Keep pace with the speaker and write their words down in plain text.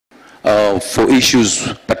for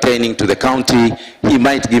issues pertaining to the county, he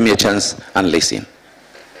might give me a chance and listen.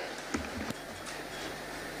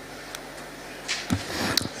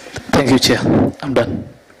 Thank you, Chair. I'm done.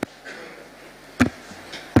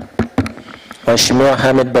 Mheshimiwa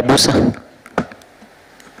Hamed Babusa.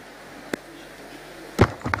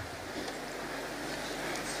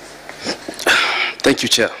 Thank you,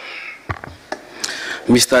 Chair.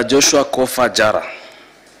 Mr. Joshua Kofa Jara.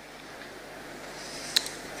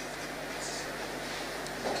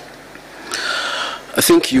 I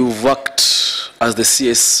think you've worked as the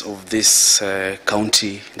CS of this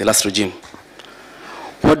county, the last regime.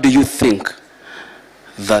 What do you think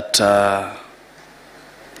that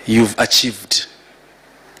you've achieved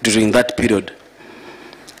during that period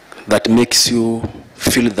that makes you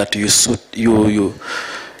feel that you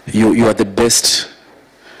are the best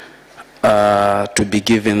to be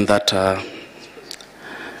given that a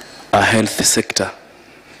health sector?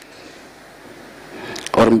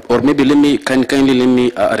 Or maybe kindly let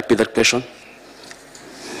me repeat that question.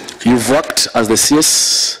 You've worked as the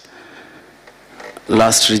CS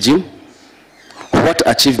last regime. What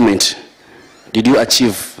achievement did you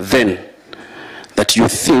achieve then that you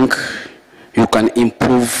think you can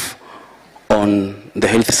improve on the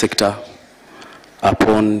health sector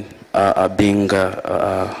upon being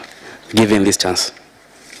given this chance?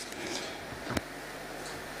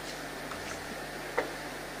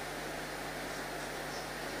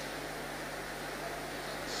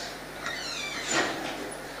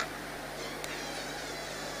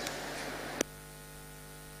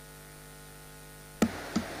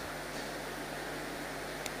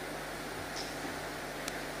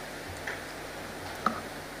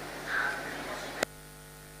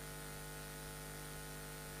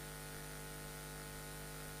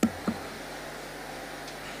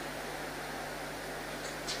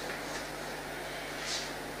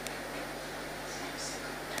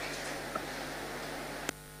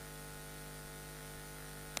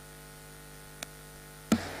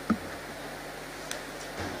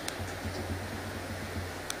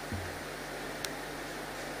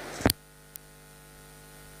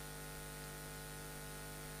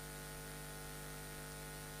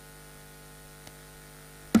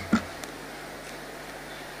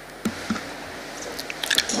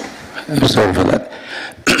 I'm sorry for that.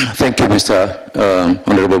 Thank you, Mr.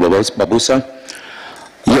 Honorable Babusa.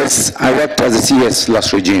 Yes, I worked as a CS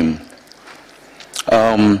last regime.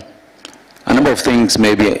 A number of things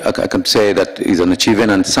maybe I can say that is an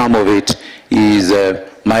achievement, and some of it is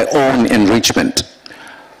my own enrichment.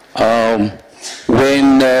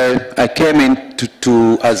 When I came in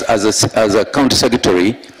as a county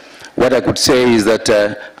secretary, what I could say is that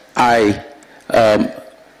I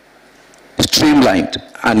streamlined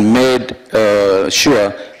and made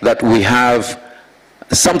sure that we have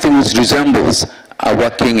something which resembles a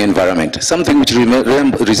working environment, something which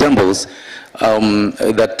resembles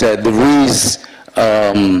that there is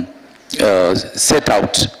set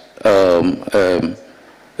out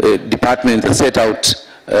department, set out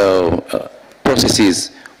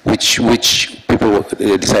processes which people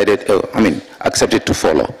decided, accepted to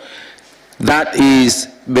follow. That is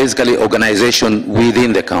basically organization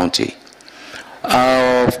within the county.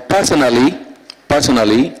 Personally,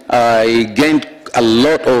 I gained a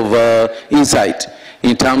lot of insight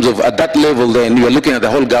in terms of at that level then you're looking at the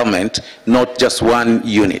whole government, not just one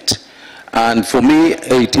unit. And for me,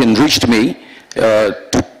 it enriched me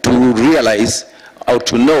to realize or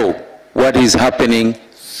to know what is happening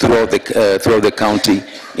throughout the county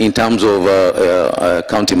in terms of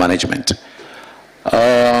county management.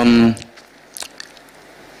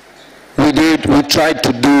 We tried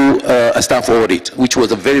to do a staff audit, which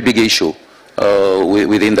was a very big issue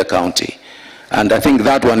within the county. And I think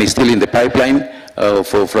that one is still in the pipeline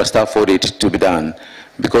for a staff audit to be done.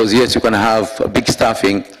 Because yes, you can have a big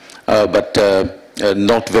staffing, but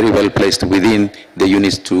not very well placed within the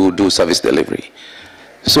units to do service delivery.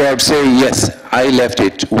 So I would say yes, I left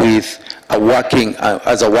it with a working,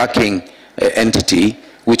 as a working entity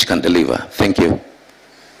which can deliver. Thank you.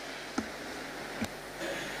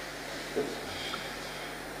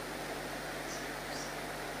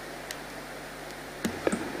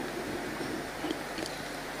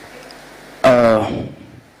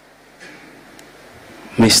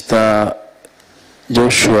 Mr.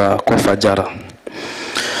 Joshua Kofa Jara,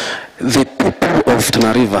 the people of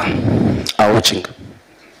Tana River are watching.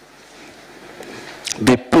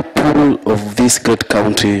 The people of this great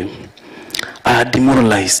county are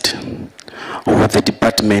demoralized with the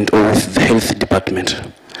department or with the health department,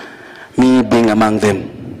 me being among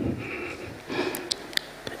them.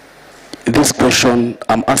 This question,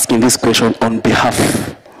 I'm asking this question on behalf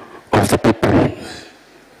of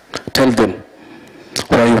tell them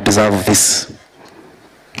why you deserve this,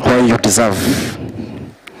 why you deserve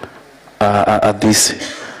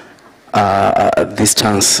this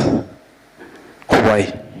chance. Why?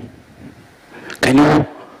 Can you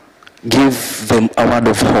give them a word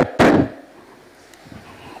of hope,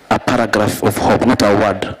 a paragraph of hope, not a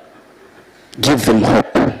word? Give them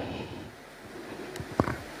hope.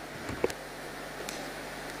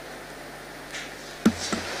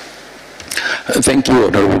 Thank you,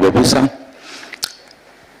 Honorable Babusa.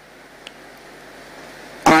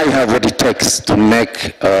 I have what it takes to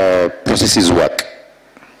make processes work.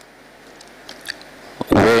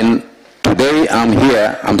 When today I'm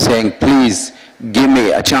here, I'm saying, please give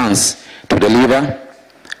me a chance to deliver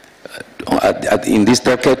in this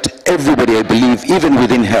docket. Everybody, I believe, even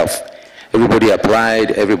within health, everybody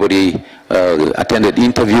applied, everybody attended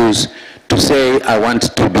interviews to say, I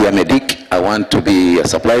want to be a medic, I want to be a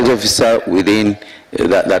supplies officer within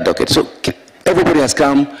that docket. So everybody has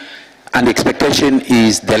come, and the expectation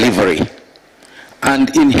is delivery.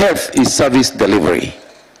 And in health is service delivery.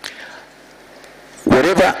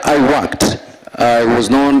 Wherever I worked, I was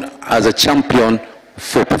known as a champion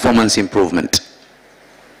for performance improvement.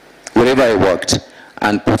 Wherever I worked.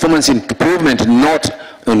 And performance improvement not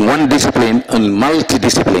in one discipline, on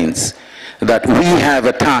multi-disciplines. That we have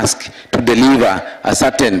a task to deliver a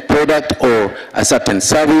certain product or a certain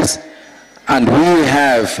service, and we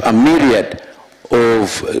have a myriad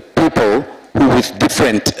of people who with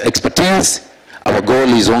different expertise. Our goal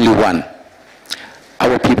is only one,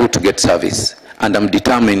 our people to get service. And I'm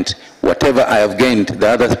determined, whatever I have gained the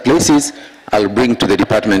other places, I'll bring to the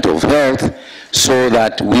Department of Health so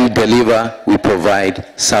that we deliver, we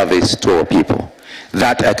provide service to our people.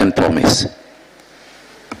 That I can promise.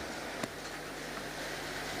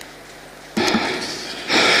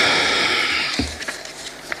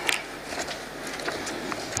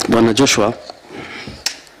 Bwana Joshua,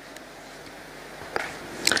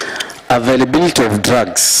 availability of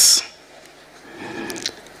drugs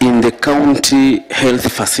in the county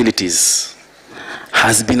health facilities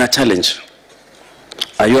has been a challenge.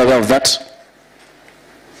 Are you aware of that?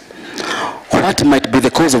 What might be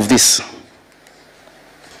the cause of this?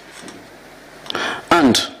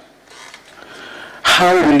 And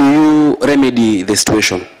how will you remedy the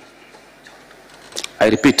situation? I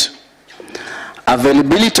repeat,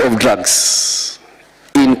 availability of drugs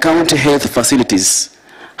in county health facilities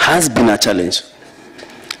has been a challenge.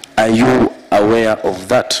 Are you aware of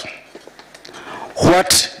that?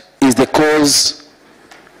 What is the cause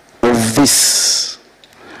of this?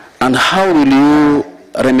 And how will you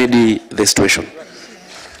remedy the situation?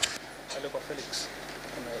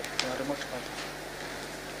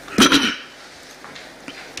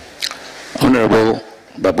 Honorable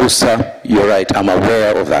Babusa, you're right, I'm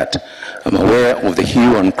aware of that. I'm aware of the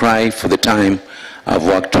hue and cry for the time I've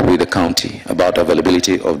worked with the county about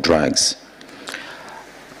availability of drugs.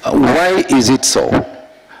 Why is it so?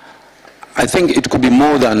 I think it could be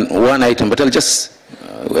more than one item, but I'll just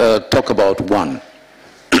talk about one.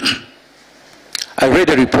 I read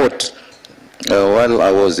a report while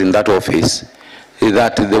I was in that office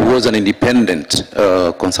that there was an independent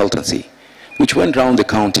consultancy which went around the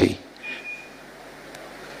county.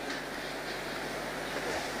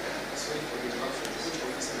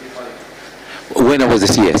 When I was the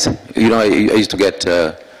CS, you know, I used to get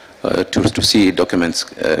to see documents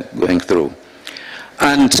going through.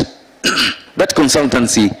 And that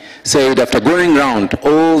consultancy said after going around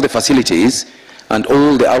all the facilities and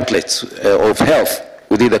all the outlets of health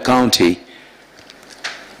within the county,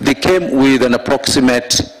 they came with an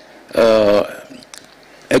approximate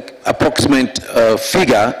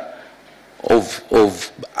figure of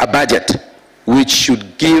a budget which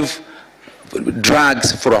should give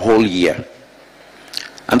drugs for a whole year.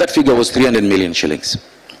 And that figure was 300 million shillings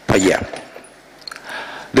per year.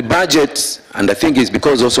 The budget, and I think it's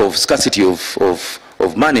because also of scarcity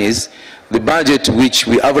of monies, the budget which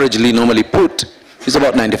we averagely normally put is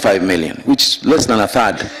about 95 million, which is less than a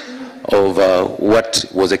third of what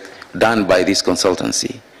was done by this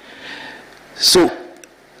consultancy. So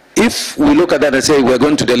if we look at that and say we're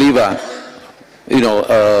going to deliver, you know,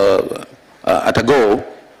 at a go,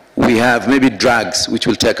 we have maybe drugs which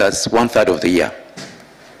will take us 1/3 of the year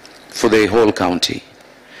for the whole county.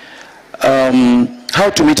 How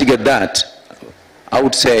to mitigate that? I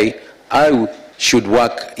would say I should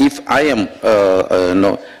work, if I am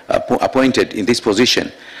appointed in this position,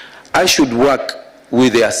 I should work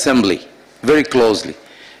with the assembly very closely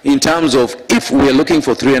in terms of if we are looking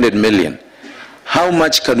for 300 million, how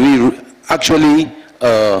much can we actually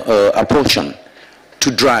apportion to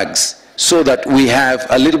drugs so that we have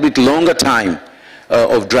a little bit longer time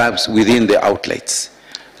of drugs within the outlets.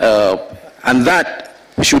 And that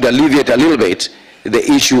should alleviate a little bit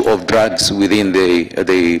the issue of drugs within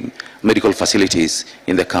the medical facilities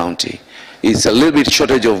in the county. It's a little bit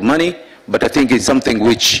shortage of money, but I think it's something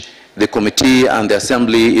which the committee and the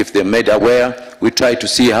assembly, if they're made aware, we try to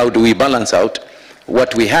see how do we balance out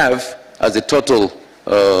what we have as a total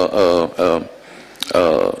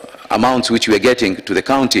amounts which we are getting to the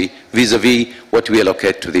county vis-a-vis what we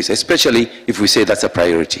allocate to this, especially if we say that's a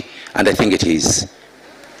priority, and I think it is.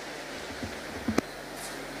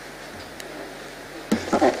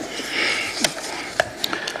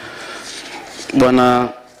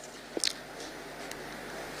 Bwana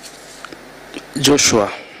Joshua,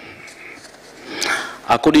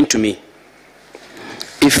 according to me,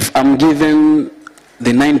 if I'm given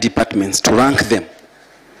the 9 departments to rank them,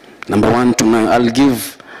 number 1 to 9,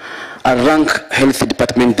 I'll rank health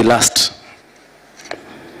department the last,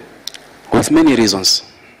 with many reasons,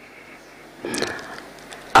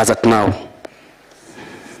 as at now.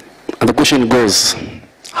 And the question goes,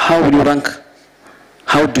 how do you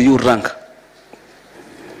rank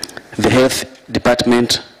the health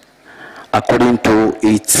department according to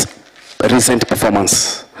its recent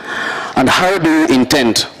performance? And how do you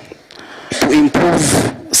intend to improve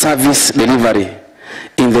service delivery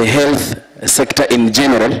in the health sector in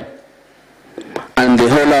general and the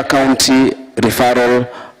Hola County Referral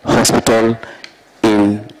Hospital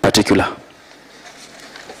in particular?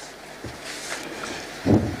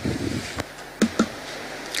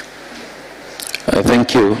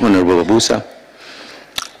 Thank you, Honorable Abusa.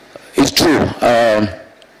 It's true.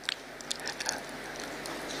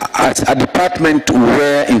 As a department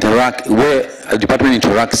where a department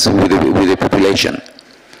interacts with the population,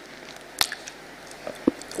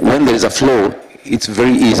 when there is a flow, it's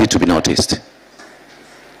very easy to be noticed.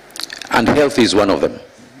 And health is one of them.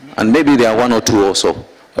 And maybe there are 1 or 2 also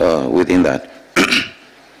within that.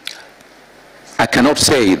 I cannot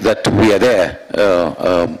say that we are there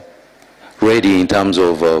ready in terms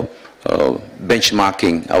of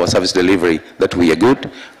benchmarking our service delivery, that we are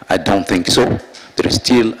good. I don't think so. There is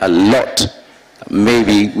still a lot.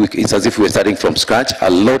 Maybe it's as if we're starting from scratch, a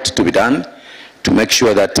lot to be done to make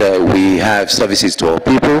sure that we have services to our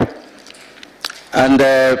people. And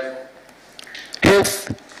health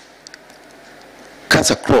cuts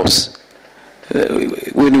across.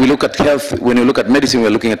 When we look at health, when we look at medicine, we're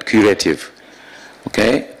looking at curative.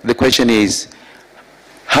 Okay? The question is,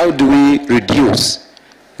 how do we reduce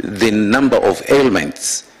the number of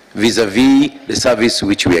ailments vis-a-vis the service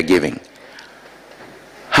which we are giving?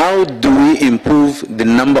 How do we improve the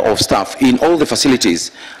number of staff in all the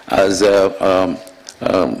facilities, as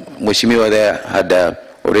Mheshimiwa there had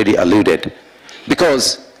already alluded?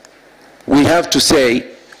 Because we have to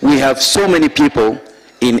say, we have so many people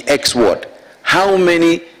in X ward. How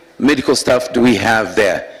many medical staff do we have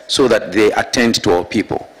there so that they attend to our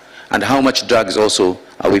people? And how much drugs also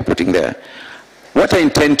are we putting there? What I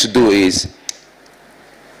intend to do is,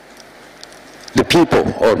 the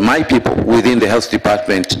people, or my people within the health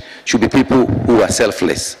department, should be people who are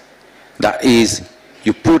selfless. That is,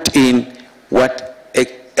 you put in what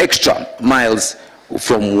extra miles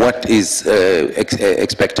from what is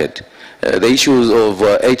expected. The issues of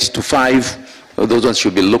 8 to 5, those ones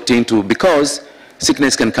should be looked into, because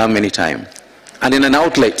sickness can come anytime. And in an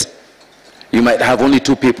outlet, you might have only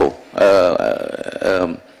 2 people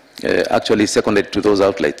actually seconded to those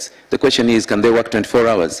outlets. The question is, can they work 24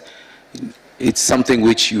 hours? It's something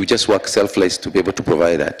which you just work selfless to be able to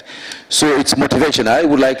provide that. So it's motivation. I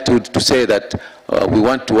would like to say that I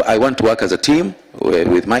want to work as a team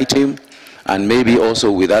with my team, and maybe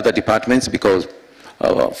also with other departments, because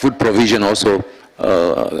food provision also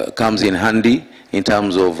comes in handy in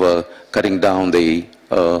terms of cutting down the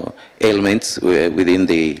ailments within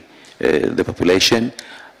the population.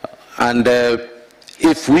 And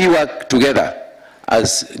if we work together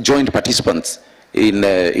as joint participants in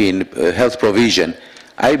health provision,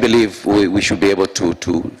 I believe we should be able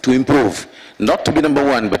to improve, not to be number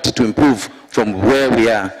 1, but to improve from where we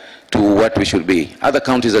are to what we should be. Other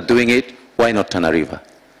counties are doing it, why not Tana River?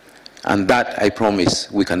 And that, I promise,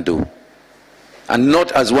 we can do. And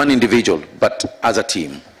not as one individual, but as a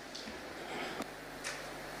team.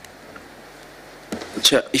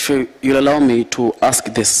 Chair, if you'll allow me to ask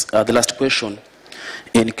this, the last question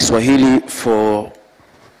in Kiswahili for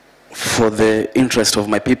the interest of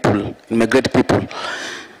my people, my great people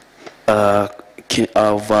of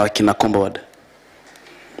Kinakombo ward.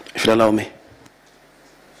 If you'll allow me.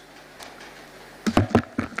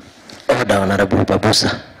 Order, Honorable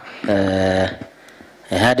Babusa.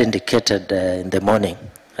 I had indicated in the morning,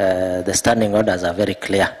 the standing orders are very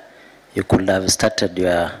clear you could have started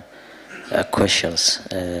your questions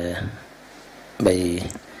by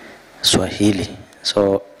Swahili.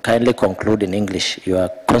 So kindly conclude in English. Your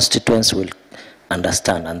constituents will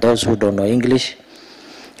understand. And those who don't know English,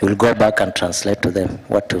 you will go back and translate to them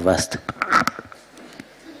what you've asked.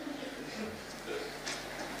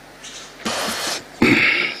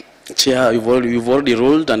 Chair, you've already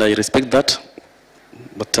ruled, and I respect that.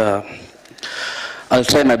 But I'll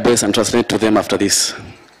try my best and translate to them after this,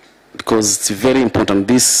 because it's very important.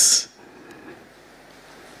 This,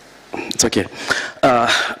 it's okay.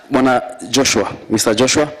 Mr.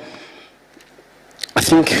 Joshua, I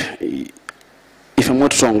think, if I'm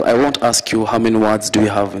not wrong, I won't ask you how many words do we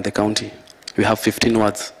have in the county. We have 15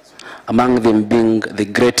 words, among them being the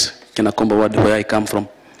great Kinakomba word where I come from.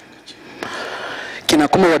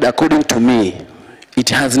 Kinakomba word, according to me, it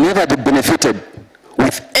has never been benefited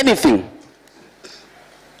with anything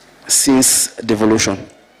since devolution.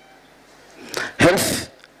 Health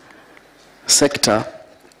sector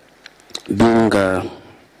being the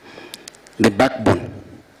backbone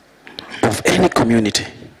of any community.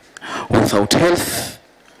 Without health,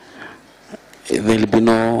 there will be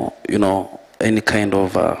no, any kind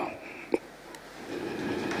of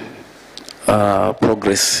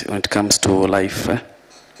progress when it comes to life.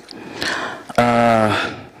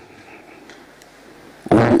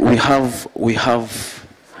 We have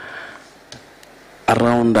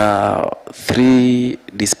around 3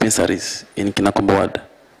 dispensaries in Kinakomba ward,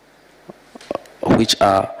 which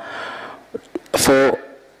are 4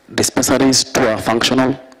 dispensaries, 2 are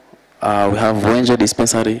functional. We have Wenje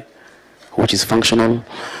dispensary, which is functional.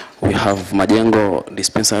 We have Majengo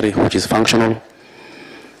dispensary, which is functional.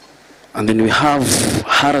 And then we have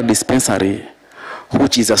Hara dispensary,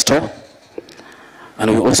 which is a store.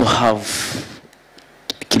 And we also have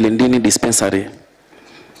Kilindini dispensary,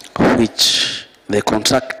 which the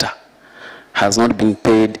contractor has not been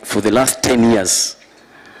paid for the last 10 years.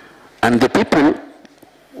 And the people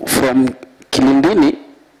from Kilindini,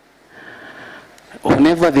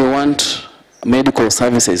 whenever they want medical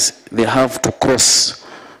services, they have to cross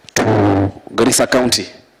to Garissa County,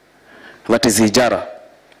 that is Ijara,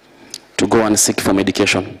 to go and seek for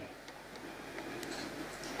medication.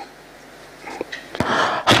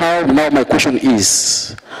 Now my question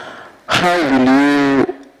is, how will you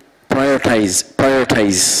prioritize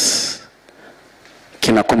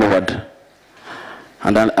Kinakomba ward?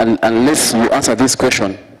 And unless you answer this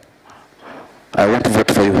question, I won't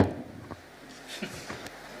vote for you.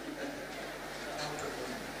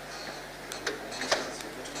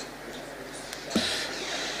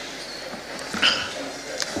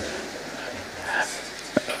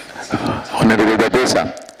 Honorable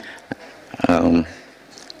Badosa,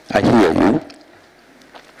 I hear you.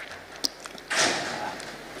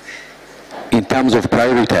 In terms of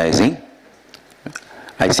prioritizing,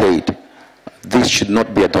 I said this should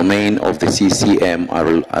not be a domain of the CCM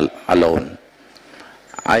alone.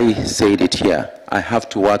 I said it here. I have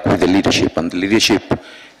to work with the leadership, and the leadership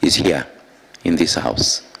is here in this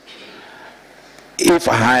house. If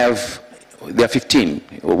I have, there are 15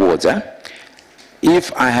 awards,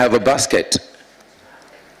 if I have a basket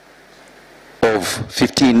of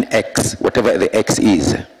 15X, whatever the X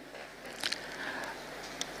is,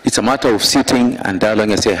 it's a matter of sitting and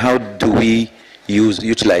dialoguing and say, how do we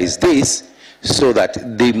utilize this so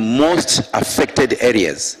that the most affected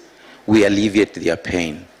areas, we alleviate their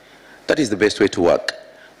pain. That is the best way to work.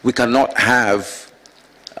 We cannot have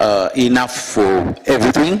enough for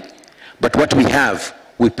everything, but what we have,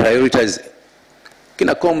 we prioritize.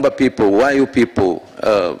 Kinakomba people, Wayu people,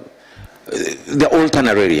 they're all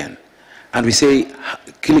Tanararian. And we say,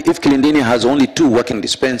 if Kilindini has only 2 working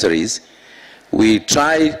dispensaries, we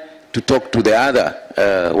try to talk to the other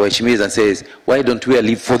Waishimiz and says, why don't we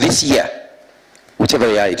alleviate for this year, whichever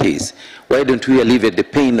year it is, why don't we alleviate the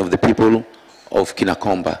pain of the people of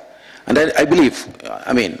Kinakomba? And I believe,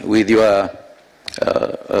 I mean, with your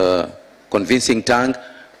convincing tongue,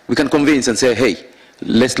 we can convince and say, hey,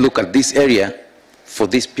 let's look at this area for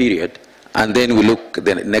this period, and then we look at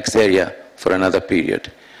the next area for another period.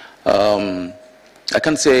 I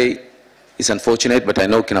can't say it's unfortunate, but I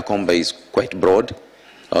know Kinakomba is quite broad.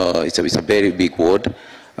 It's a very big word.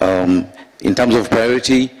 In terms of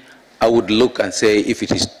priority, I would look and say if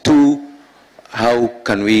it is 2, how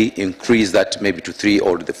can we increase that maybe to 3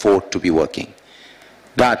 or the 4 to be working?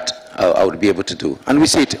 That I would be able to do. And we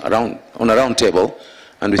sit around on a round table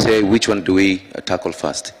and we say, which one do we tackle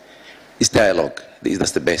first? It's dialogue.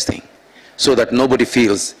 That's the best thing. So that nobody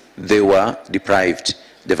feels they were deprived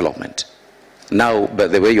development. Now, by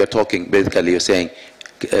the way you're talking, basically you're saying,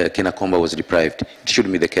 Kenakomba was deprived. It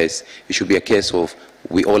shouldn't be the case. It should be a case of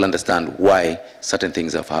we all understand why certain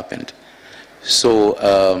things have happened.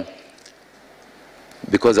 So,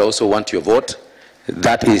 because I also want your vote,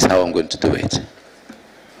 that is how I'm going to do it.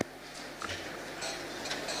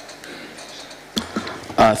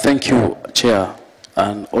 Thank you, Chair,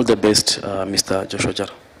 and all the best, Mr. Joshua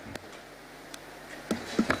Jara.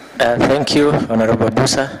 Thank you, Honorable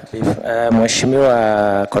Busa.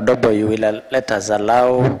 Mheshimiwa Kodobo, you will let us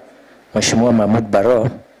allow Mheshimiwa Mahmoud Baro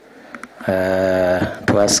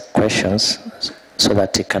to ask questions so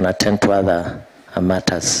that he can attend to other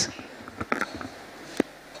matters.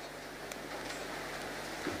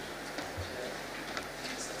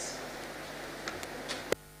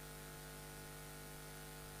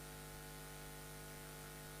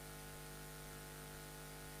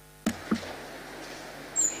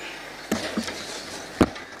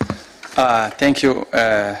 Thank you,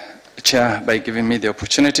 Chair, by giving me the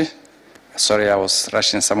opportunity. Sorry, I was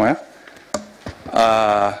rushing somewhere.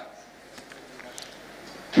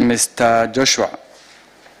 Mr. Joshua,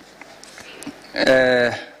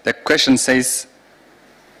 the question says,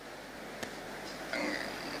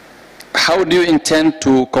 how do you intend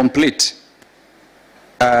to complete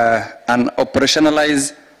and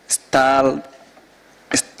operationalize style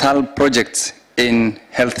projects in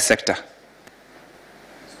health sector?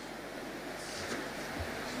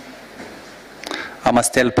 I'm a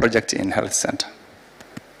style project in health center.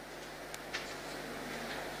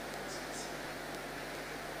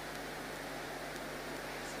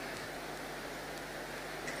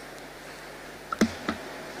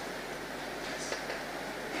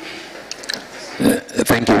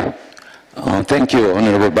 Thank you. Thank you,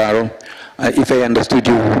 Honorable Barrow. If I understood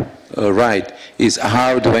you right, is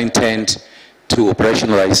how do I intend to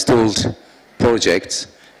operationalize stalled projects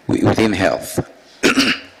within health?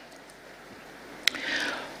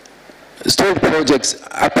 Stalled projects,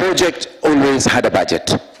 a project always had a budget.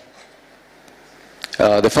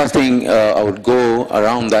 The first thing I would go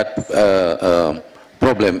around that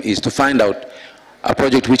problem is to find out a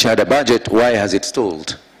project which had a budget, why has it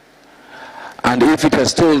stalled? And if it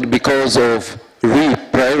has stalled because of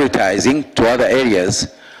reprioritizing to other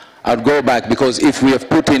areas, I'd go back, because if we have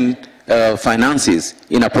put in finances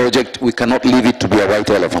in a project, we cannot leave it to be a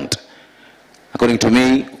white elephant. According to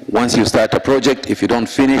me, once you start a project, if you don't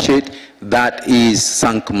finish it, that is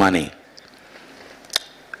sunk money.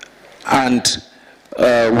 And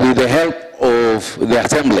with the help of the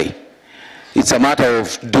Assembly, it's a matter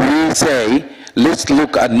of, do we say, let's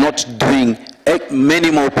look at not doing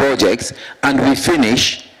many more projects and we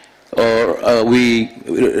finish, or we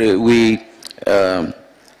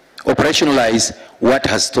operationalize what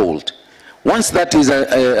has stalled. Once that is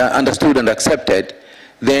understood and accepted,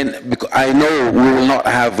 then I know we will not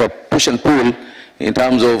have a push and pull in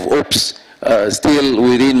terms of, oops, still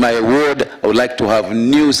within my ward, I would like to have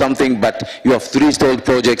new something, but you have 3 stalled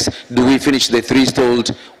projects. Do we finish the 3 stalled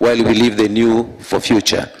while we leave the new for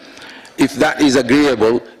future? If that is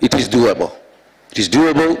agreeable, it is doable. It is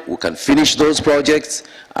doable. We can finish those projects,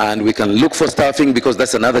 and we can look for staffing, because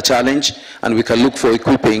that's another challenge, and we can look for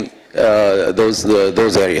equipping those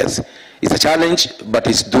areas. It's a challenge, but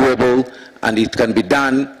it's doable, and it can be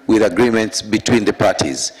done with agreements between the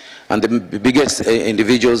parties. And the biggest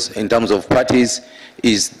individuals in terms of parties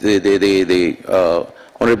is the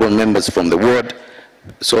honorable members from the ward,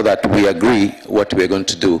 so that we agree what we're going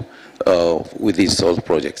to do with these solved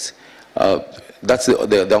projects. That's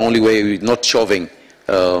the only way, we're not shoving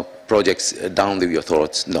projects down your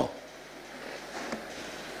throats, no.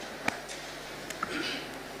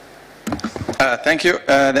 Thank you.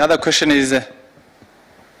 The other question is,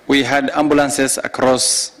 we had ambulances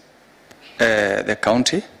across the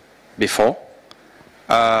county before,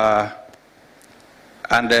 and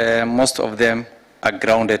most of them are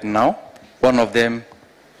grounded now. One of them,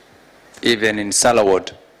 even in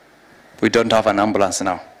Salawad, we don't have an ambulance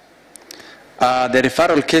now. The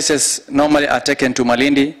referral cases normally are taken to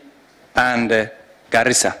Malindi and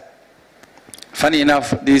Garissa. Funny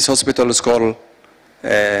enough, this hospital is called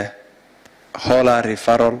Hola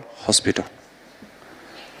Referral Hospital,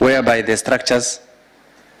 whereby the structures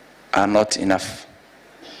are not enough.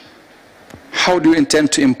 How do you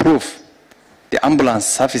intend to improve the ambulance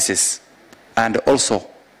services and also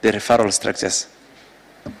the referral structures?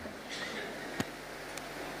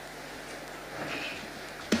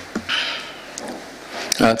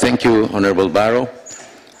 Thank you, Honorable Barrow.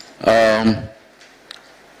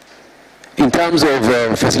 In terms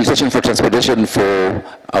of facilitation for transportation for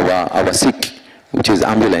our sick, which is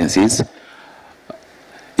ambulances,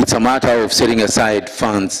 it's a matter of setting aside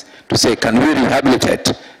funds to say, can we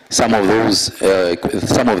rehabilitate some of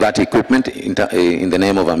that equipment in the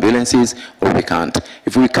name of ambulances, or we can't.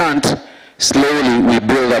 If we can't, slowly we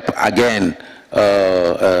build up again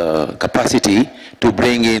capacity to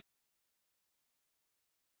bring in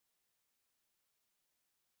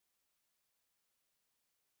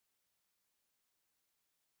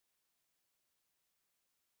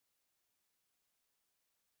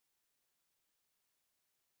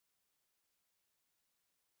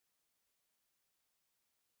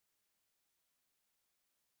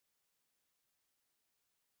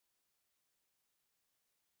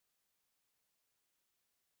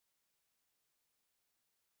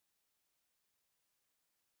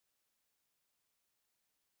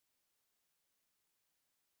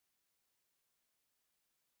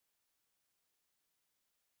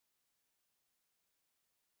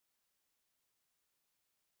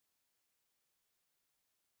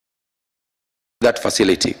that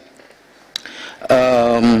facility.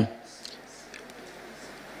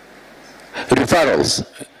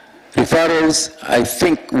 Referrals, I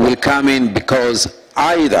think, will come in because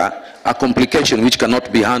either a complication which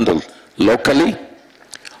cannot be handled locally,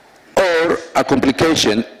 or a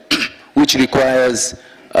complication which requires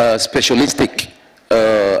specialistic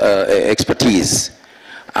expertise.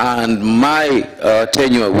 And my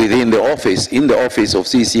tenure within the office, in the office of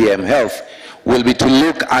Cecm Health, will be to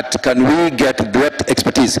look at, can we get that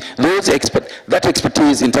expertise, that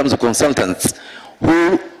expertise in terms of consultants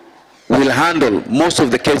who will handle most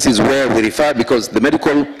of the cases where we refer, because the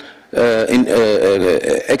medical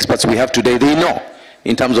experts we have today, they know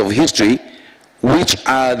in terms of history which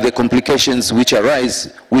are the complications which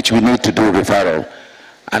arise, which we need to do referral.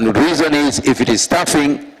 And the reason is, if it is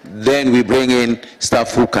staffing, then we bring in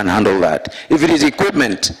staff who can handle that. If it is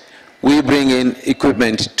equipment, we bring in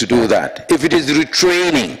equipment to do that. If it is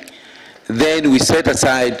retraining, then we set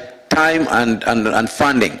aside time and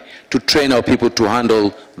funding to train our people to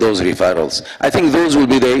handle those referrals. I think those will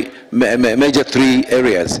be the major three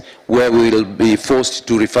areas where we will be forced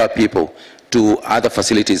to refer people to other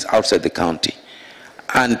facilities outside the county.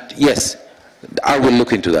 And yes, I will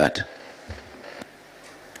look into that.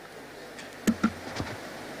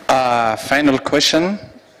 Final question,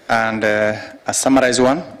 and a summarized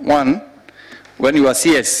one. One, when you are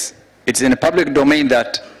CS, it's in a public domain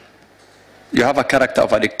that you have a character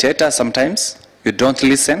of a dictator sometimes. You don't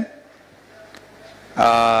listen.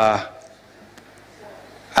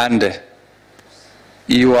 And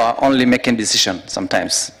you are only making decisions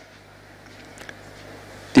sometimes.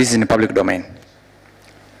 This is in the public domain.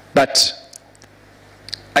 But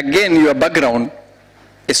again, your background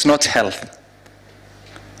is not health.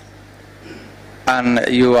 And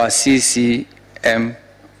you are CCM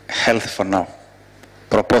Health for now,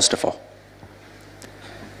 proposed for.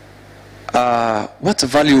 What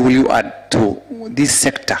value will you add to this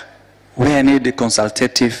sector where I need a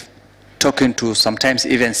consultative, talking to sometimes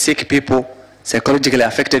even sick people, psychologically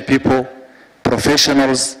affected people,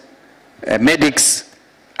 professionals, medics,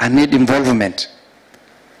 and need involvement?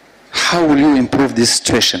 How will you improve this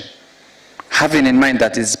situation, having in mind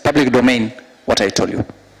that it's public domain, what I told you?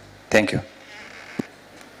 Thank you.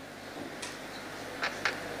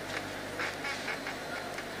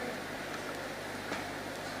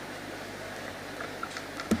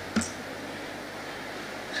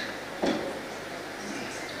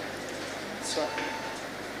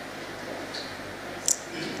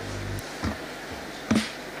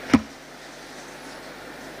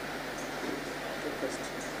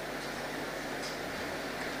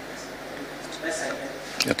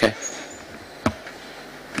 Okay.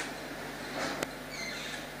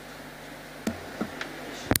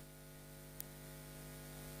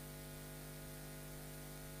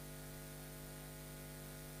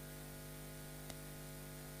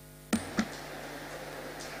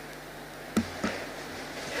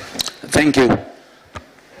 Thank you.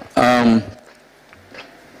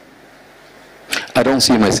 I don't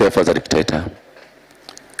see myself as a dictator.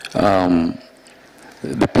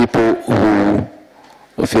 The people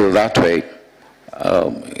who feel that way,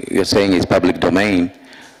 you're saying it's public domain.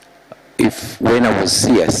 When I was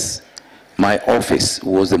CS, my office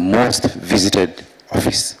was the most visited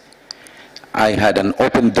office. I had an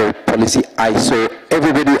open door policy. I saw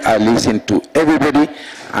everybody, I listened to everybody,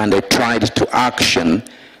 and I tried to action,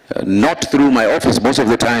 not through my office, most of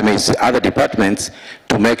the time it's other departments,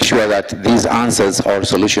 to make sure that these answers or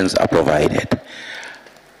solutions are provided.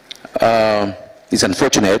 It's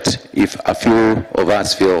unfortunate if a few of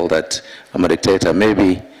us feel that I'm a dictator.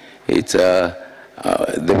 Maybe it's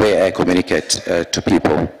the way I communicate to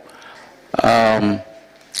people.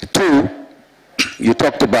 Two, you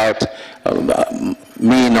talked about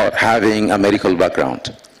me not having a medical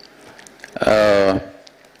background.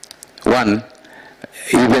 One,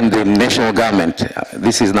 even the national government,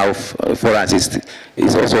 this is now for us,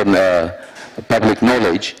 is also public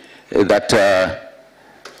knowledge that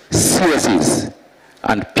CSEs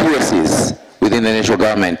and PSEs within the national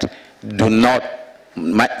government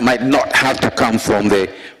might not have to come from the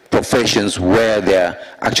professions where they're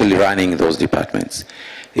actually running those departments.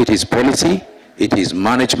 It is policy, it is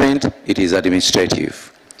management, it is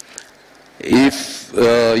administrative. If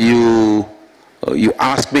you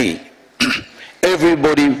ask me,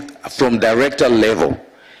 everybody from director level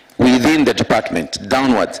within the department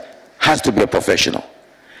downwards has to be a professional.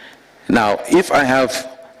 Now, if I have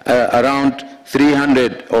around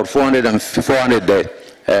 300 or 400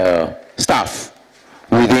 staff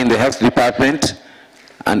within the health department,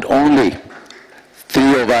 and only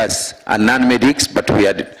 3 of us are non-medics, but we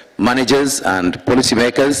are managers and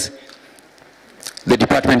policymakers, the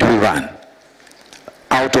department will run.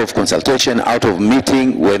 Out of consultation, out of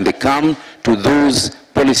meeting, when they come to those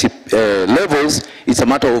policy levels, it's a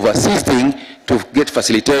matter of assisting to get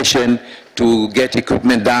facilitation, to get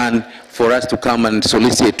equipment done, for us to come and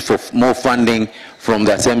solicit for more funding from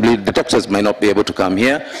the assembly. The doctors might not be able to come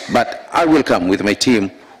here, but I will come with my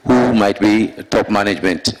team who might be top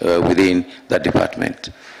management within that department.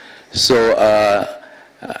 So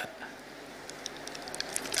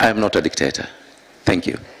I am not a dictator. Thank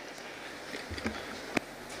you.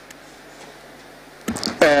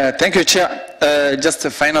 Thank you, Chair. Just a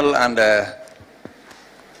final and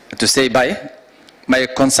to say bye. My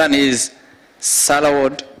concern is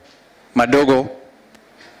Salawod, Madogo,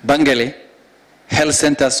 Bangele, health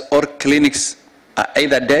centers or clinics are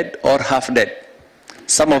either dead or half dead.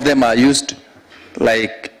 Some of them are used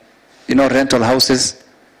like, rental houses.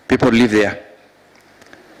 People live there.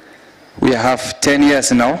 We have 10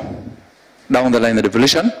 years now down the line of the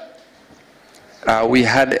revolution. We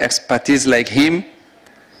had expertise like him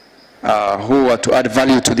who were to add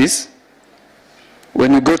value to this.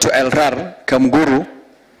 When you go to El Rar, Kamguru,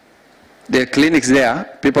 the clinics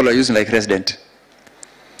there, people are using like resident.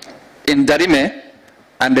 In Darime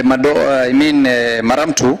and the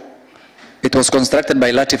Maramtu, it was constructed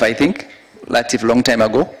by Latif, I think, Latif long time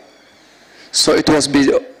ago. So it was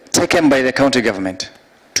taken by the county government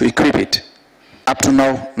to equip it. Up to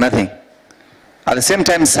now, nothing. At the same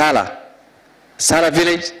time, Sala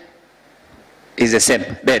village is the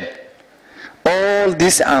same, dead. All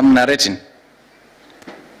this I'm narrating.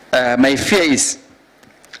 My fear is,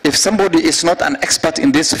 if somebody is not an expert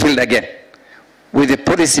in this field again, with the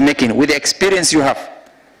policy making, with the experience you have,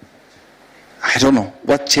 I don't know,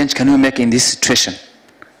 what change can we make in this situation?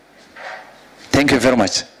 Thank you very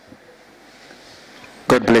much.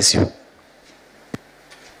 God bless you.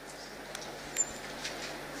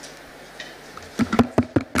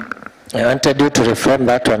 I wanted you to reframe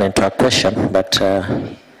that one into a question, but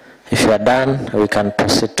if you are done, we can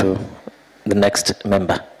proceed to the next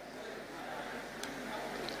member.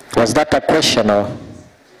 Was that a question or?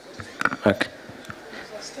 Okay.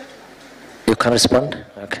 You can respond?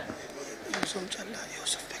 Okay.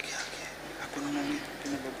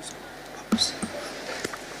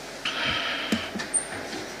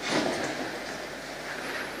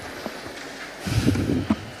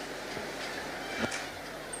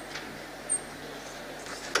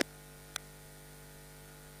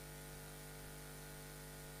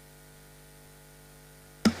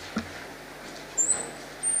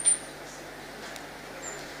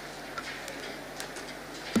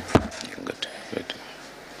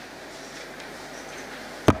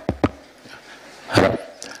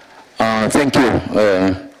 Thank you,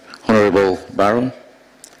 Honorable Baron.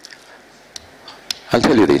 I'll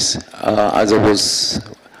tell you this. As I was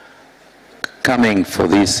coming for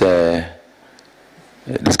this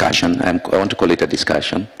discussion, I want to call it a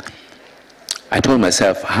discussion, I told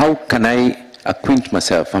myself, how can I acquaint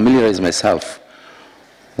myself, familiarize myself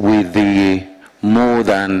with the more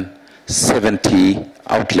than 70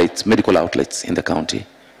 outlets, medical outlets in the county?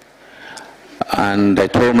 And I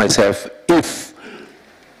told myself, if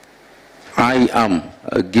I am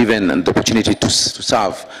given the opportunity to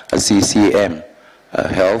serve as Cecm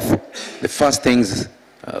Health, the first things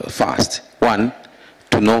first. One,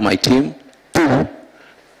 to know my team. Two,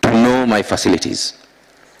 to know my facilities.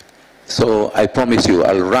 So I promise you,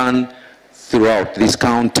 I'll run throughout this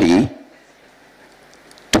county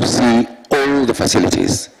to see all the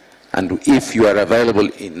facilities. And if you are available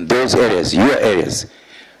in those areas, your areas,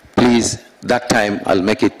 please, that time I'll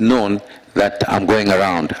make it known that I'm going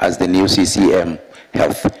around as the new Cecm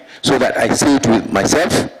Health, so that I see it with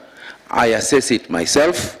myself, I assess it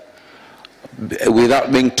myself, without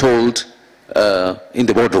being told in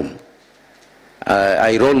the boardroom.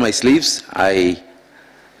 I roll my sleeves. I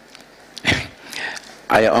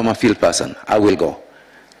am a field person. I will go.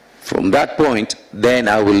 From that point, then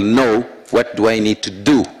I will know what do I need to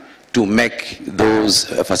do to make those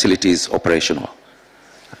facilities operational.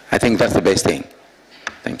 I think that's the best thing.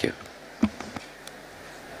 Thank you.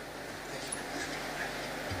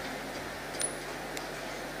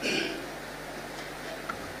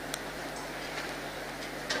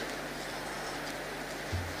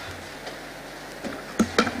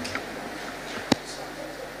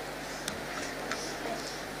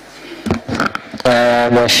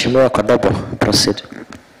 Mheshimiwa Kodobo, proceed.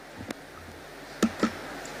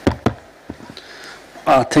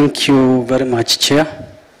 Thank you very much, Chair.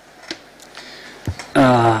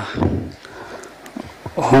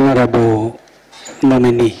 Honorable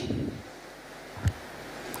nominee,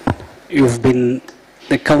 you've been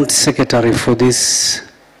the county secretary for this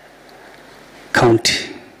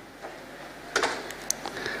county,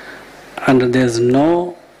 and there's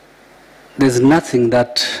nothing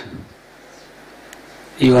that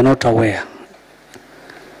you are not aware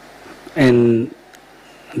in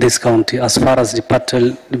this county as far as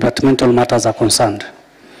departmental matters are concerned,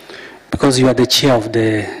 because you are the chair of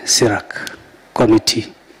the CIRAC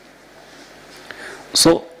committee.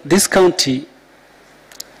 So this county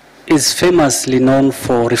is famously known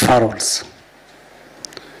for referrals.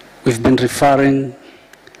 We've been referring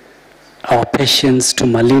our patients to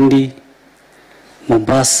Malindi,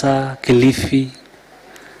 Mombasa, Kilifi,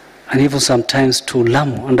 and even sometimes to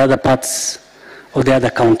Lamu and other parts of the other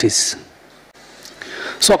counties.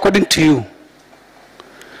 So according to you,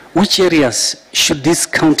 which areas should this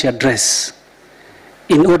county address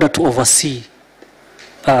in order to oversee,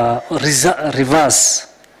 reverse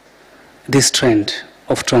this trend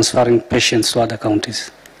of transferring patients to other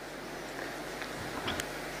counties?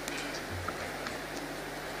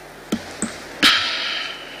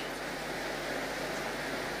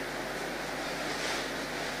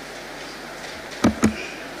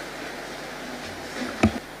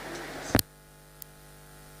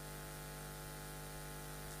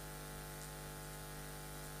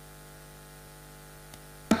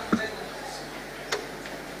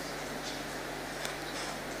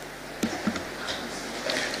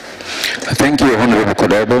 Thank you, Honorable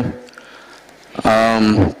Kodobo.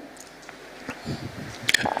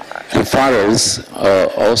 Referrals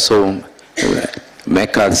also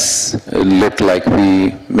make us look like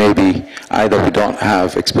we maybe either we don't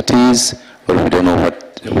have expertise or we don't know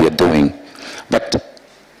what we are doing. But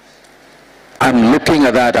I'm looking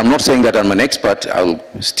at that. I'm not saying that I'm an expert. I'll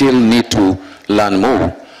still need to learn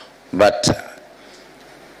more. But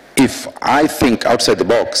if I think outside the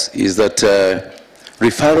box is that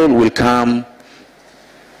referral will come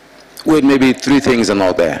with maybe three things are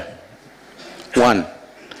not there. One,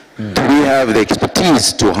 do we have the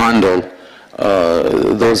expertise to handle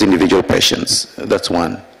those individual patients? That's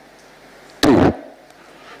one. Two,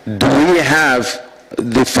 do we have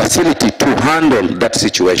the facility to handle that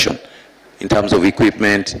situation in terms of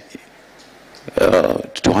equipment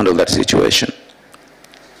to handle that situation?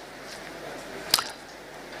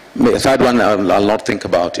 The third one, I'll not think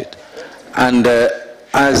about it. And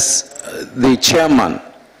as the chairman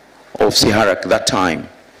of CIHARAC that time,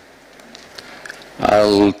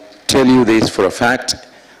 I'll tell you this for a fact,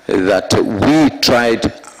 that we tried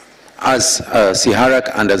as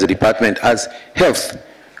CIHARAC and as a department, as health,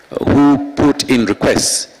 who put in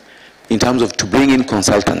requests in terms of to bring in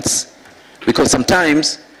consultants. Because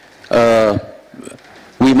sometimes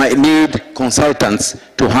we might need consultants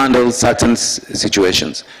to handle certain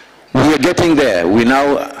situations. We are getting there. We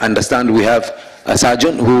now understand we have a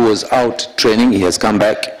surgeon who was out training, he has come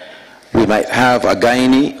back. We might have a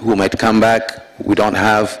gynae who might come back, we don't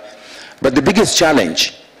have. But the biggest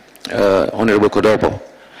challenge, Honorable Kodobo,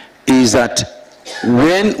 is that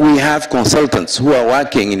when we have consultants who are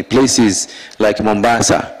working in places like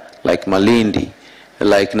Mombasa, like Malindi,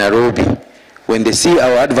 like Nairobi, when they see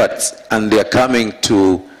our adverts and they are coming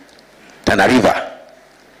to Tana River,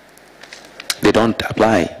 they don't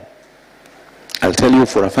apply. I'll tell you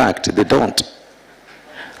for a fact, they don't.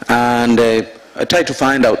 And I tried to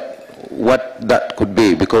find out what that could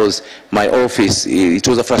be, because my office, it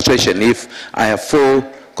was a frustration. If I have 4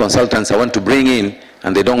 consultants I want to bring in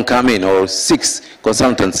and they don't come in, or 6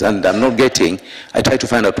 consultants and I'm not getting, I try to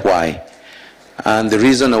find out why. And the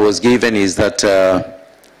reason I was given is that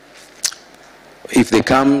if they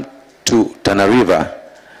come to Tana River,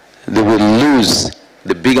 they will lose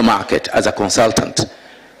the bigger market as a consultant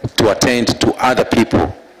to attend to other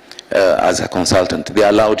people as a consultant. They are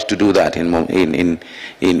allowed to do that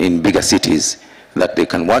in bigger cities, that they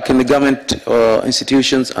can work in the government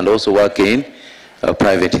institutions and also work in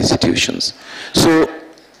private institutions. So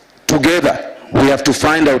together, we have to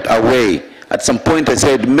find out a way. At some point I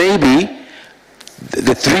said maybe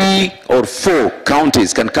the 3 or 4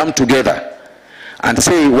 counties can come together and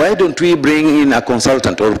say, why don't we bring in a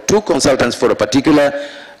consultant or 2 consultants for a particular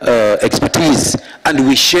expertise, and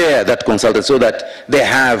we share that consultant so that they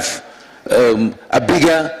have a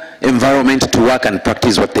bigger environment to work and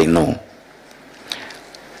practice what they know.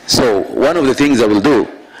 So one of the things I will do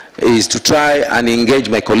is to try and engage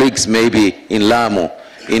my colleagues maybe in Lamu,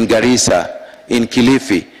 in Garissa, in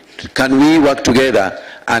Kilifi. Can we work together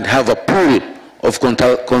and have a pool of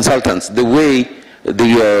consultants, the way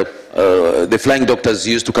the flying doctors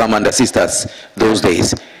used to come and assist us those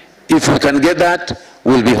days? If we can get that,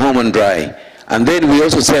 we'll be home and dry. And then we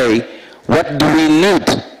also say, what do we need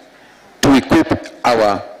to equip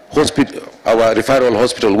our referral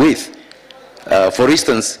hospital with? For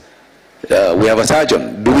instance, we have a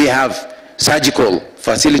surgeon. Do we have surgical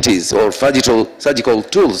facilities or surgical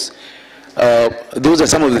tools? Those are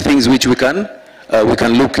some of the things which we can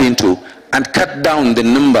look into and cut down the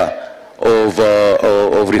number of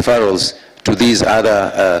referrals to these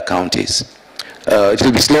other counties. It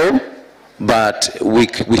will be slow, but we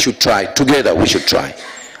should try. Together we should try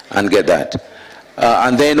and get that.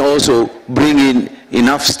 And then also bring in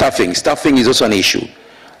enough staffing. Staffing is also an issue.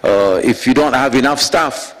 If you don't have enough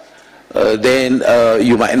staff, then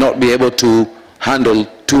you might not be able to handle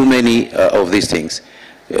too many of these things.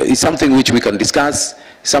 It's something which we can discuss,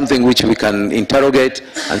 something which we can interrogate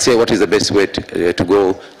and say what is the best way to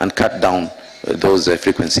go and cut down those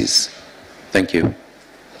frequencies. Thank you.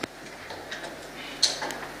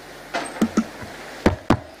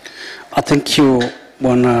 Thank you,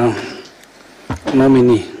 Bwana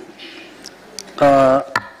nominee.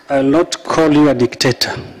 I'll not call you a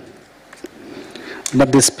dictator,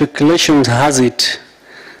 but the speculation has it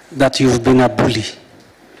that you've been a bully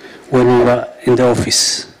when you were in the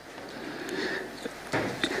office.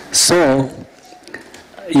 So,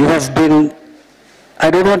 you have been, I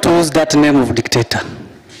don't want to use that name of dictator,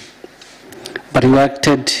 but you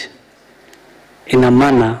acted in a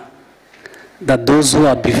manner that those who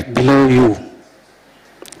are below you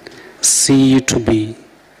see you to be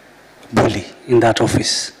bully in that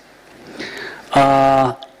office.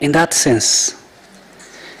 In that sense,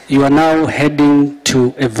 you are now heading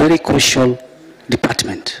to a very crucial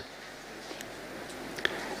department.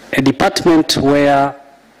 A department where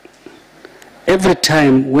every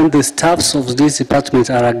time when the staffs of this department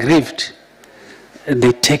are aggrieved,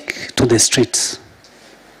 they take to the streets.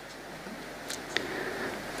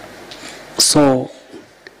 So,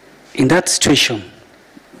 in that situation,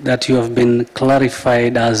 that you have been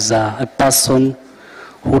clarified as a person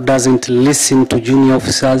who doesn't listen to junior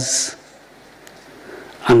officers,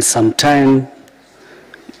 and sometimes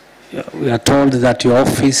we are told that your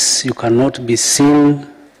office, you cannot be seen,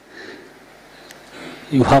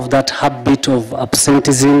 you have that habit of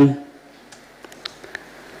absenteeism.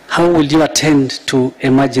 How will you attend to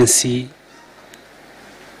emergency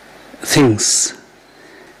things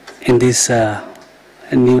in this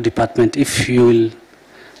new department if you will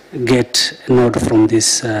get a nod from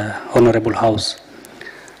this honorable house?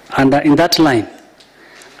 And in that line,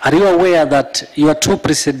 are you aware that your 2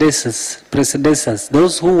 predecessors,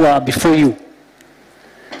 those who were before you,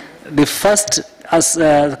 the first as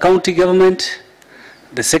county government,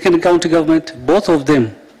 the second county government, both of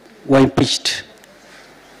them were impeached?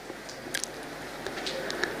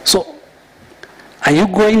 So, are you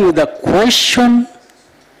going with a question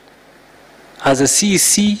as a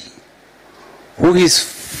CEC who his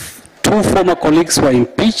 2 former colleagues were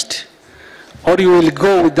impeached, or you will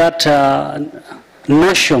go with that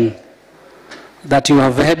notion that you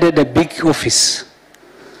have headed a big office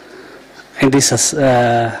in this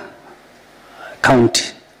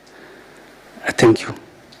county? Thank you.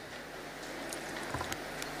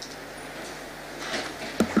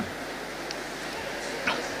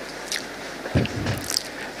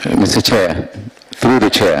 Mr. Chair, through the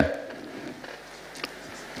chair,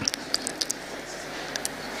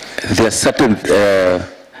 there are certain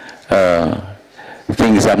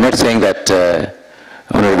things. I'm not saying that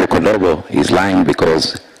Honorable Kodobo is lying,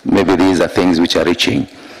 because maybe these are things which are reaching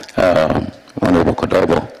Honorable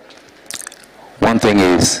Kodobo. One thing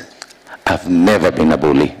is, I've never been a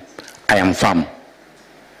bully. I am firm.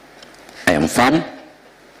 I am firm,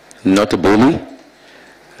 not a bully.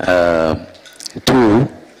 2,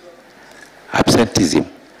 absenteeism.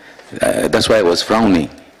 That's why I was frowning.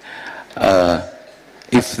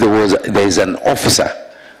 If there is an officer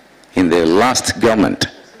in the last government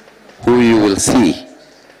who you will see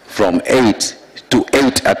from 8 to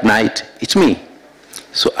 8 at night, it's me.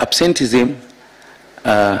 So absenteeism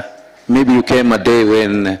Maybe you came a day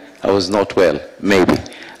when I was not well, maybe.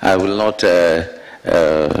 I will not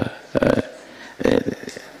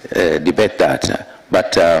debate that,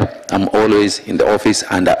 but I'm always in the office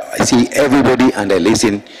and I see everybody and I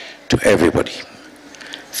listen to everybody.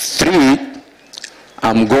 3,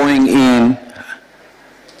 I'm going in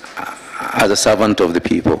as a servant of the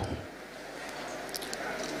people.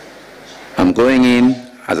 I'm going in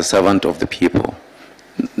as a servant of the people.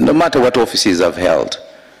 No matter what offices I've held,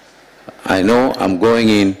 I know I'm going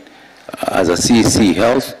in as a CEC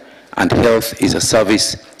Health, and health is a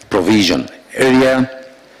service provision area.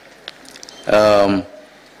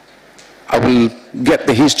 I will get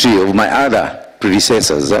the history of my other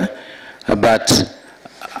predecessors, but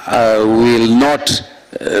I will not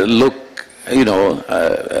look,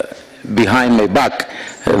 behind my back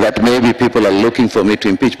that maybe people are looking for me to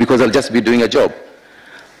impeach, because I'll just be doing a job.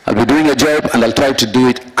 I'll be doing a job and I'll try to do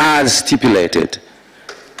it as stipulated.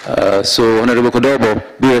 So, Honorable Kodobo,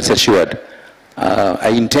 be rest assured, I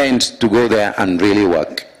intend to go there and really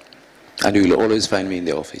work. And you will always find me in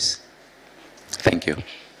the office. Thank you.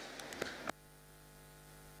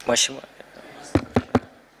 Mheshimiwa.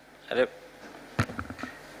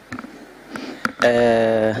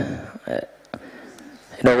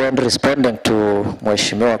 When responding to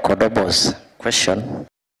Mheshimiwa Kodobo's question,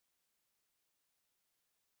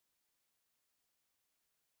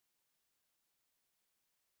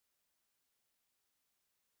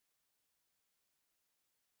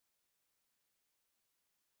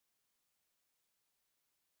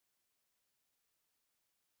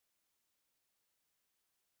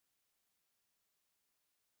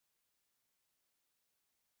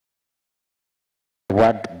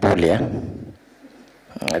 word bully.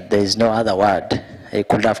 There is no other word. He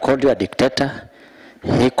could have called you a dictator.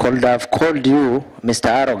 He could have called you Mr.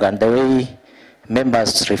 Arrogant, the way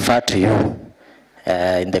members refer to you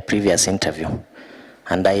in the previous interview.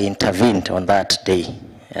 And I intervened on that day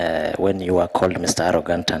when you were called Mr.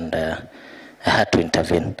 Arrogant, and I had to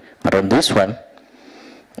intervene. But on this one,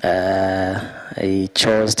 he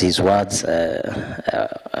chose his words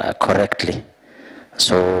correctly.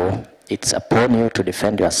 So it's upon you to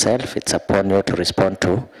defend yourself. It's upon you to respond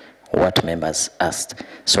to what members asked.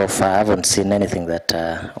 So far, I haven't seen anything that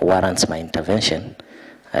warrants my intervention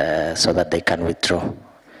so that they can withdraw.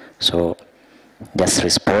 So just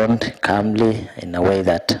respond calmly in a way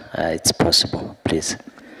that it's possible, please.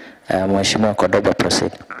 Mheshimiwa Kodobo,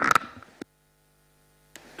 proceed.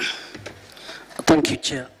 Thank you,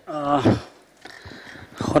 Chair.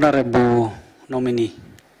 Honorable nominee,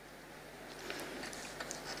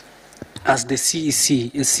 as the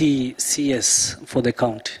CS for the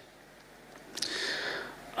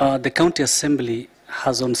county assembly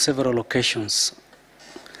has on several occasions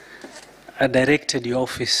directed your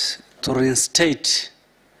office to reinstate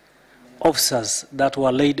officers that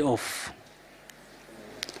were laid off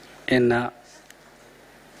in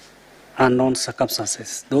unknown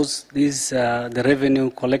circumstances. These are the revenue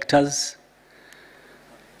collectors,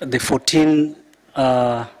 the 14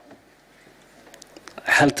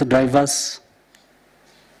 health drivers,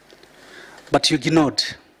 but you ignored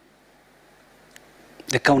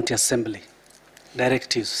the county assembly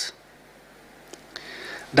directives.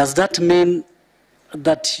 Does that mean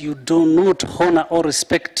that you do not honor or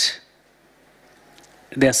respect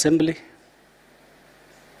the assembly?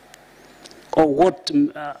 Or what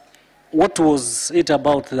was it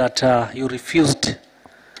about that you refused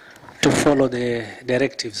to follow the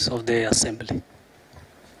directives of the assembly?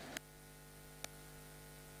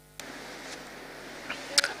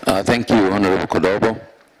 Thank you, Honorable Kodobo.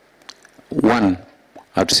 One,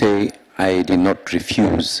 I'd say I did not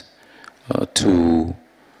refuse to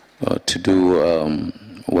do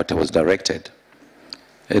what I was directed.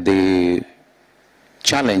 The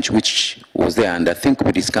challenge which was there, and I think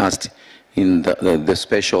we discussed in the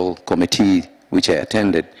special committee which I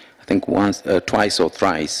attended, I think once, twice or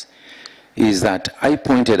thrice, is that I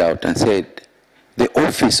pointed out and said the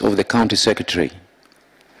office of the county secretary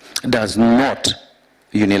does not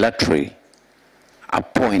unilaterally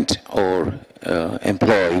appoint or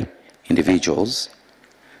employ individuals.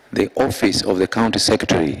 The office of the county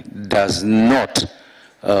secretary does not,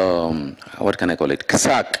 what can I call it,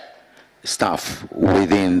 sack staff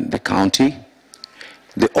within the county.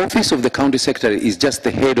 The office of the county secretary is just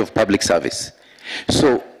the head of public service.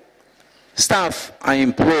 So staff are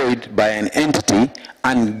employed by an entity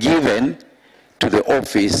and given to the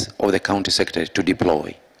office of the county secretary to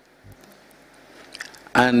deploy.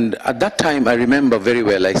 And at that time, I remember very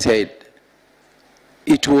well, I said,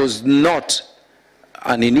 it was not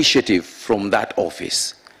an initiative from that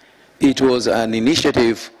office. It was an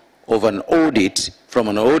initiative of an audit from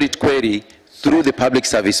an audit query through the Public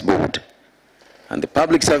Service Board. And the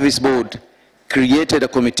Public Service Board created a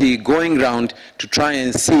committee going around to try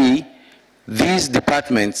and see these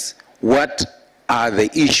departments, what are the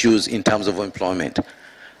issues in terms of employment.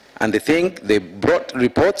 And they brought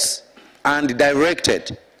reports and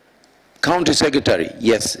directed county secretary,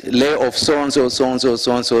 yes, lay off so-and-so, so-and-so,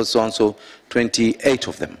 so-and-so, so-and-so, 28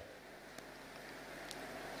 of them.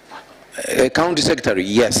 County secretary,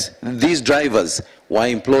 yes, these drivers were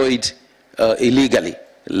employed illegally,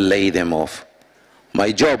 lay them off.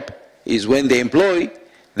 My job is when they employ,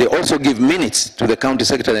 they also give minutes to the county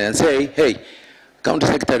secretary and say, hey, county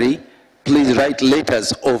secretary, please write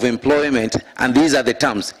letters of employment, and these are the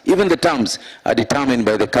terms. Even the terms are determined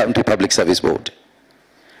by the County Public Service Board.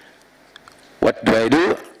 What do I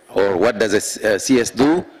do, or what does a CS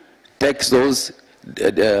do? Takes those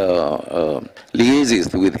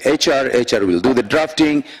liaises with HR, HR will do the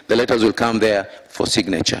drafting, the letters will come there for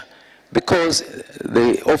signature. Because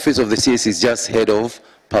the office of the CS is just head of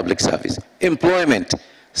public service. Employment,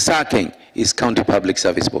 sacking, is County Public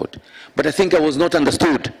Service Board. But I think I was not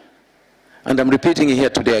understood. And I'm repeating it here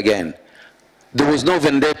today again. There was no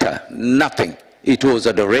vendetta, nothing. It was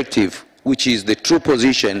a directive, which is the true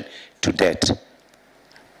position to date.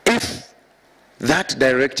 If that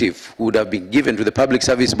directive would have been given to the Public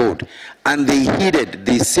Service Board, and they heeded,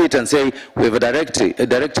 they sit and say, we have a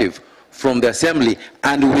directive from the Assembly,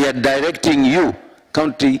 and we are directing you,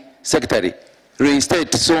 County Secretary,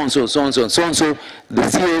 reinstate so-and-so, so-and-so, and so-and-so, the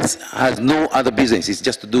CS has no other business. It's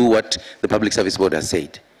just to do what the Public Service Board has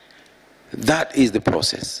said. That is the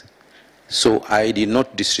process. So I did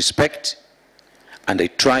not disrespect, and I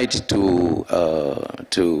tried to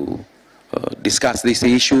discuss this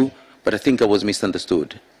issue, but I think I was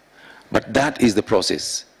misunderstood. But that is the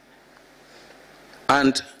process.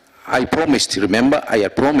 And I promised, remember, I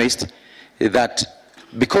had promised that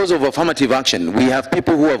because of affirmative action, we have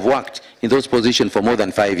people who have worked in those positions for more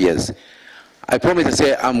than 5 years. I promised to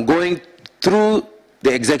say, I'm going through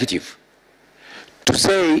the executive to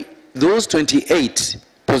say those 28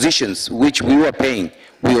 positions which we were paying,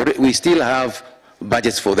 we still have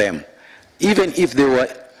budgets for them. Even if they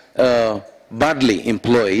were badly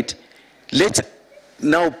employed, let's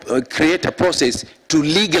now create a process to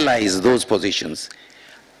legalize those positions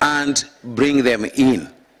and bring them in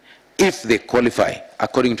if they qualify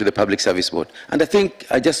according to the Public Service Board. And I think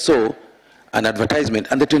I just saw an advertisement,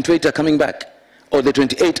 and the 28 are coming back, or the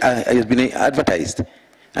 28 has been advertised.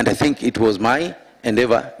 And I think it was my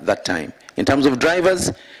endeavor that time. In terms of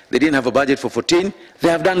drivers, they didn't have a budget for 14, they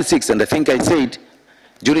have done 6, and I think I said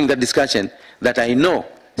during that discussion that I know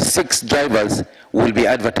 6 drivers will be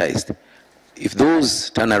advertised. If those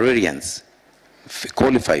Tanarians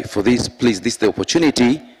qualify for this, please, this is the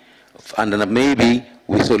opportunity, and maybe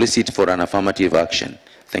we solicit for an affirmative action.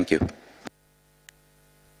 Thank you.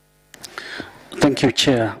 Thank you,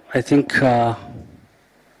 Chair. I think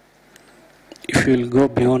if we'll go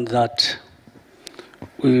beyond that,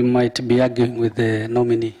 we might be arguing with the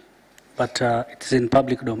nominee, but it is in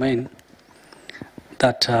public domain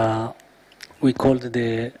that we called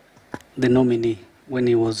the nominee when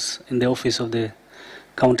he was in the office of the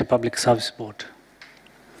County Public Service Board.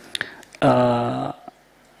 The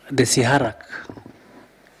CIHARAC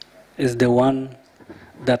is the one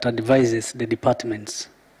that advises the departments.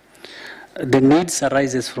 The needs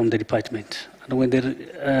arises from the department. And when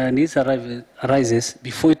the needs arises,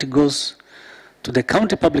 before it goes to the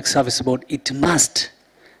County Public Service Board, it must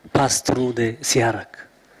pass through the CIHARAC.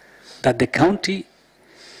 That the county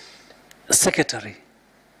secretary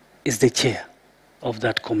is the chair of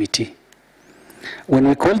that committee. When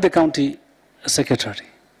we call the county secretary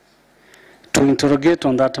to interrogate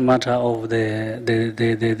on that matter of the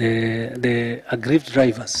aggrieved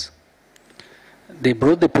drivers, they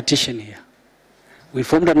brought the petition here. We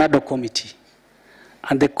formed another committee,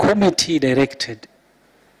 and the committee directed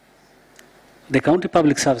the County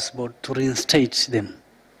Public Service Board to reinstate them.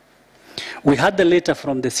 We had the letter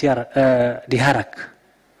from the CIHARAC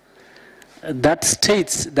that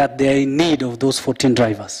states that they are in need of those 14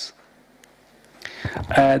 drivers.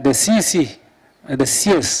 The CEC, the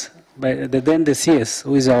CS, then the CS,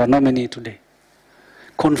 who is our nominee today,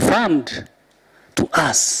 confirmed to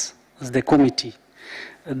us as the committee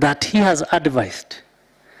that he has advised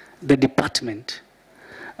the department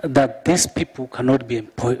that these people cannot be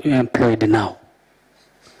employed now.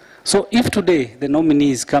 So if today the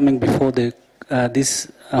nominee is coming before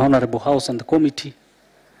this Honorable House and the committee,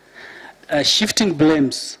 shifting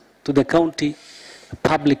blames to the County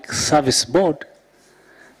Public Service Board,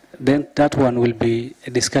 then that one will be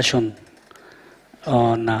a discussion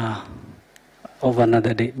on of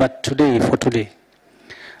another day. But today, for today,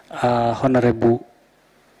 Honorable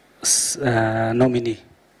nominee,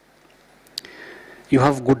 you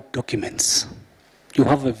have good documents. You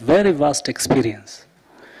have a very vast experience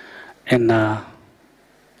in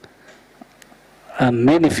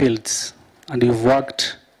many fields, and you've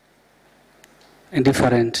worked in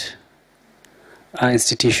different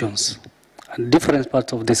institutions and different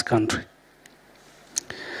parts of this country.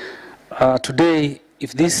 Today,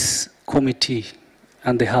 if this committee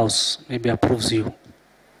and the House maybe approves you,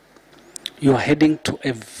 you are heading to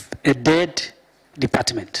a dead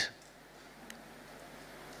department.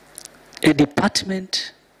 A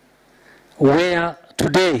department where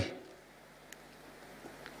today,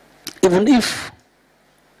 even if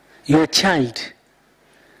your child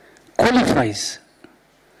qualifies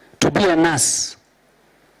to be a nurse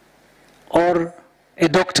or a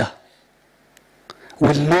doctor,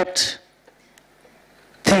 will not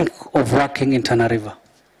think of working in Tana River.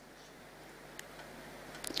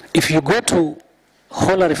 If you go to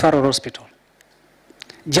Hola Referral Hospital,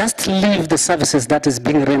 just leave the services that is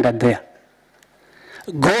being rendered there.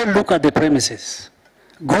 Go look at the premises.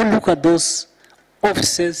 Go look at those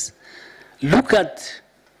offices. Look at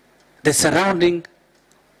the surrounding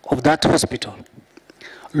of that hospital.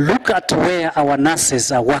 Look at where our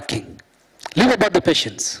nurses are working. Leave about the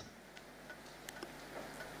patients.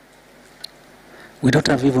 We don't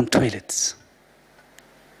have even toilets.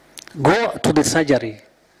 Go to the surgery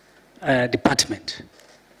department.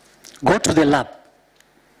 Go to the lab.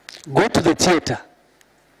 Go to the theater.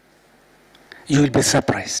 You will be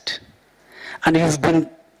surprised. And you've been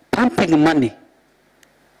pumping money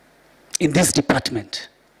in this department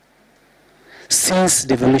since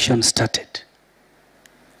devolution started.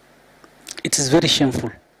 It is very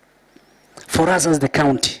shameful for us as the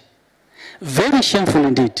county. Very shameful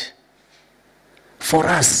indeed for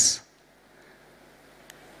us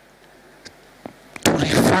to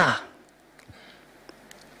refer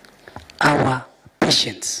our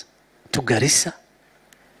patients to Garissa,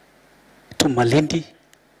 to Malindi,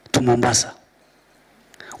 to Mombasa.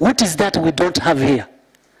 What is that we don't have here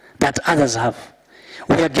that others have?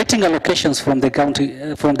 We are getting allocations from the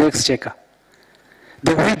county, from the exchequer,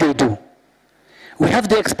 the way they do. We have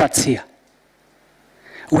the experts here.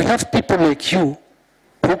 We have people like you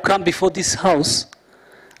who come before this house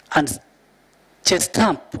and chest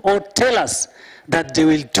stamp or tell us that they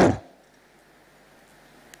will do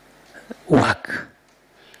work.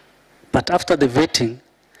 But after the vetting,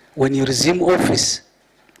 when you resume office,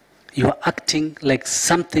 you are acting like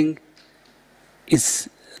something is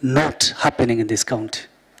not happening in this county.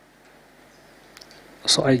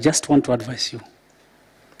 So I just want to advise you,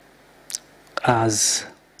 as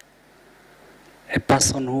a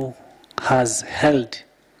person who has held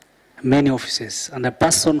many offices and a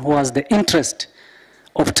person who has the interest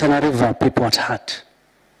of Tana River people at heart,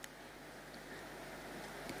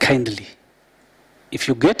 kindly, if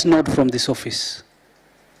you get nod from this office,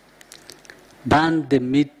 burn the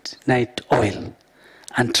midnight oil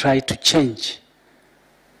and try to change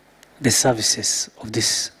the services of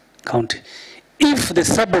this county. If the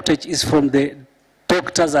sabotage is from the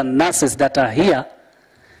doctors and nurses that are here,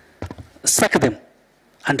 sack them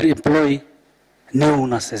and employ new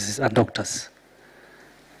nurses and doctors.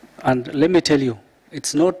 And let me tell you,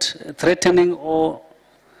 it's not threatening or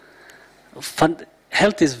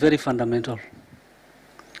health is very fundamental.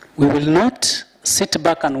 We will not sit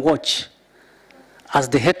back and watch as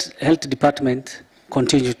the health department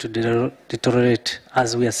continue to deteriorate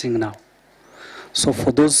as we are seeing now. So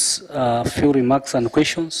for those few remarks and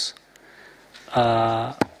questions,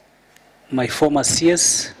 my former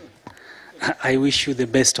CS, I wish you the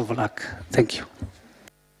best of luck. Thank you.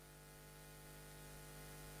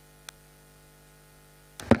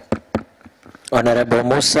 Honorable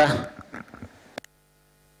Musa.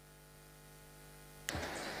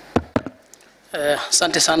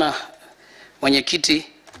 Asante sana mwenyekiti.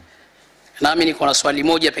 Nami niko na swali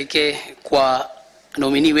moja pekee kwa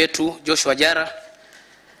nomini wetu Joshua Jara.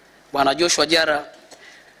 Bwana Joshua Jara,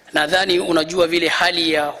 nadhani unajua vile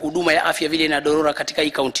hali ya huduma ya afya vile inadorora katika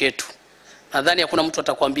hii kaunti yetu. Nadhani hakuna mtu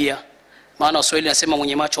atakwambia, maana Waswahili nasema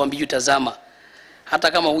mwenye macho ambiyu tazama.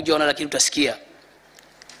 Hata kama hujaona lakini utasikia.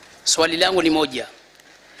 Swali langu ni moja.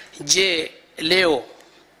 Je, leo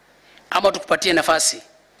ama tukupatie nafasi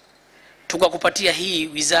tukakupatia hii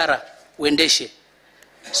wizara uendeshe,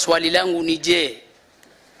 swali langu ni je,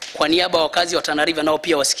 kwa niaba ya wakazi wa Tana River nao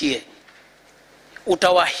pia wasikie,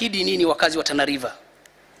 utawaahidi nini wakazi wa Tana River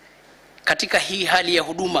katika hii hali ya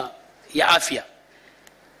huduma ya afya?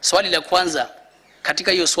 Swali la kwanza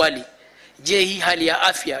katika hiyo swali, je, hii hali ya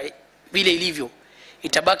afya vile ilivyo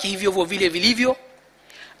itabaki hivyo vile vilivyo,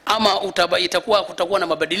 ama kutakuwa na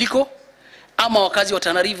mabadiliko, ama wakazi wa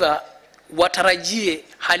Tana River watarajie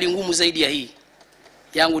hali ngumu zaidi ya hii?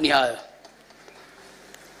 Yangu ni hayo.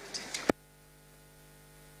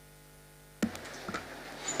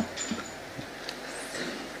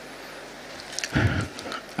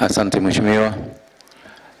 Asante Mheshimiwa.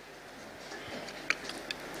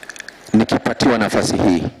 Nikipatiwa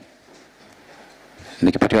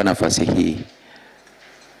nafasi hii,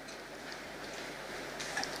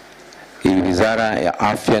 Wizara ya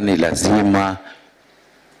Afya ni lazima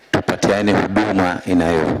tupatiane huduma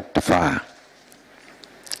inayotufaa.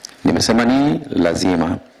 Nimesema ni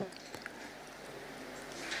lazima,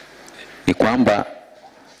 ni kwamba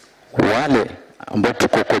wale ambao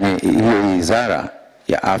tuko kwenye hiyo Wizara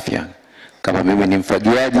ya Afya, kama mimi ni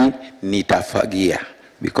mfagiaji nitafagia,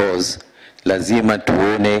 because lazima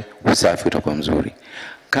tuone usafi utakuwa mzuri.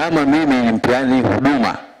 Kama mimi ni mpeani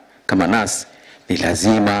huduma kama nurse, ni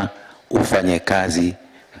lazima ufanye kazi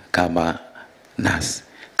kama nurse.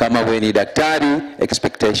 Kama wewe ni daktari,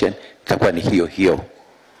 expectation itakuwa ni hiyo hiyo.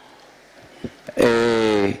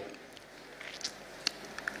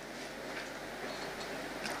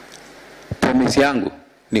 Promise yangu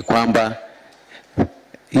ni kwamba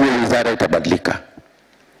hiyo wizara itabadilika,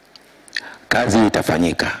 kazi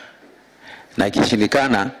itafanyika, na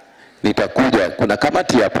ikishindikana nitakuja. Kuna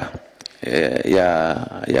kamati hapa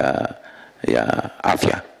ya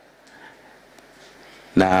afya,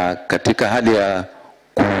 na katika hali ya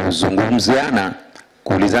kuzungumziana,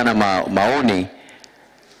 kuulizana maoni,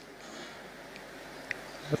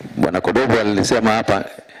 Bwana Kodobo alisema hapa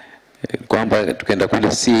kwamba tukaenda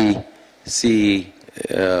kule si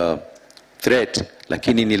threat,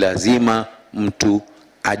 lakini ni lazima mtu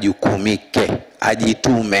ajukumike,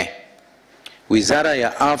 ajitume. Wizara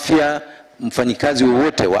ya Afya, mfanyikazi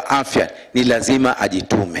wowote wa afya ni lazima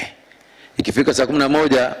ajitume. Ikifika saa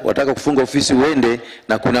 11 wataka kufunga ofisi uende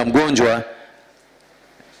na kuna mgonjwa,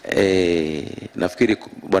 nafikiri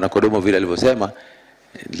Bwana Kodomo vile alivyosema,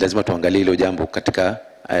 lazima tuangalie hilo jambo katika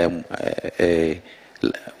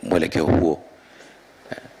mwelekeo huo.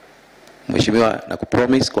 Mheshimiwa, na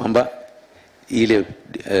kupromise kwamba ile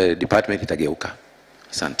department itageuka.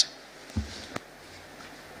 Asante.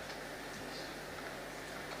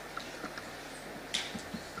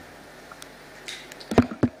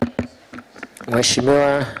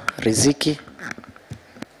 Mheshimiwa Riziki.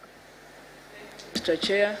 Mr.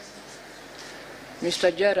 Chair,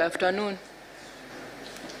 Mr. Jara, afternoon.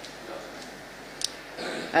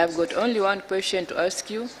 I have got only one question to ask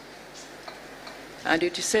you, and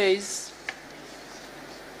it says,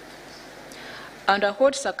 under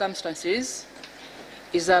what circumstances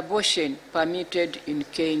is abortion permitted in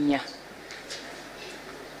Kenya?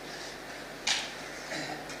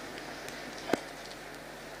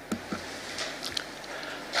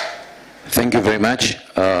 Thank you very much,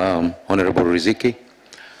 Honorable Riziki.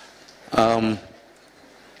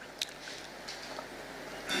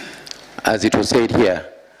 As it was said here,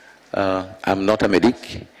 I'm not a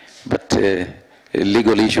medic, but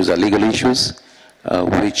legal issues are legal issues,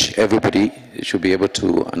 which everybody should be able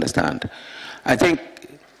to understand. I think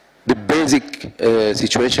the basic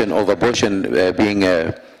situation of abortion being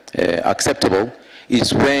acceptable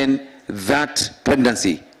is when that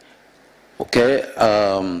pregnancy, okay,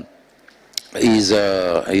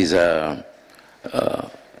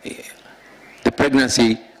 the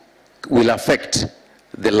pregnancy will affect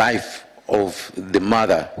the life of the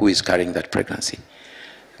mother who is carrying that pregnancy.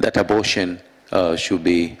 That abortion should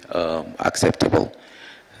be acceptable.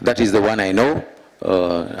 That is the one I know,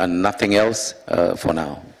 and nothing else for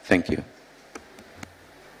now. Thank you.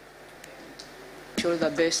 All the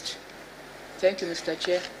best. Thank you, Mr.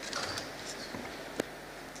 Chair.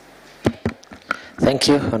 Thank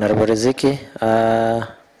you, Honorable Riziki.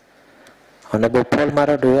 Honorable Paul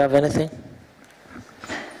Maro, do you have anything?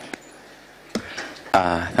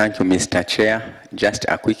 Thank you, Mr. Chair. Just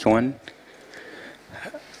a quick one.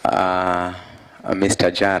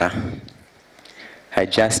 Mr. Jara, I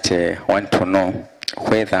just want to know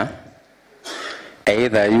whether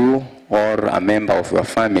either you or a member of your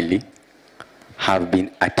family have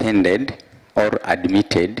been attended or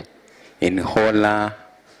admitted in Hola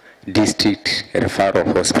District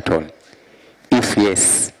Referral Hospital. If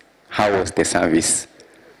yes, how was the service?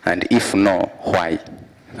 And if no, why?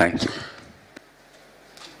 Thank you.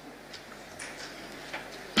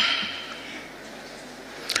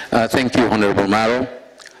 Thank you, Honorable Maro.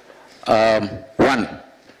 One,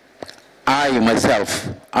 I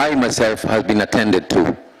myself have been attended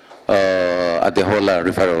to at the Hola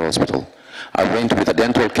Referral Hospital. I went with a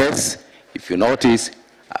dental case. If you notice,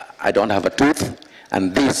 I don't have a tooth,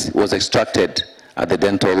 and this was extracted at the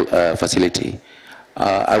dental facility.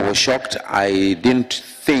 I was shocked. I didn't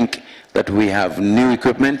think that we have new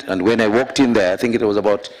equipment, and when I walked in there, I think it was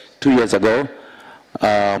about 2 years ago,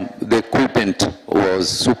 the equipment was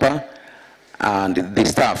super, and the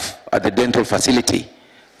staff at the dental facility,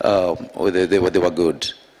 they were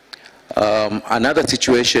good. Another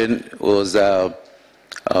situation was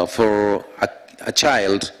for a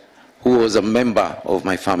child who was a member of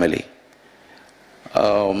my family.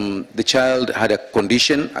 The child had a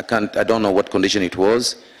condition, I don't know what condition it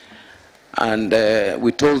was, and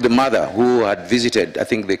we told the mother who had visited, I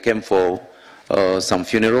think they came for some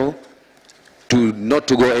funeral, not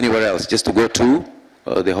to go anywhere else, just to go to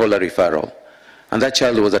the Hola referral. And that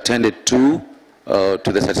child was attended to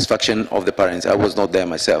the satisfaction of the parents. I was not there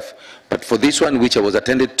myself. But for this one, which I was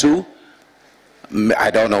attended to,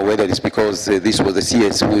 I don't know whether it's because this was the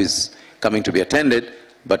CS who is coming to be attended,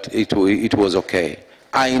 but it was okay.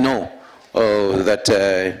 I know that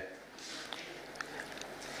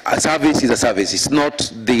a service is a service. It's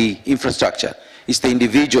not the infrastructure. It's the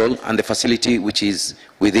individual and the facility which is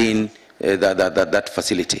within that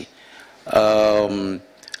facility. And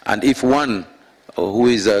if one who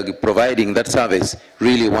is providing that service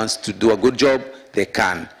really wants to do a good job, they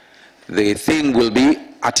can. The thing will be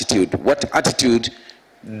attitude. What attitude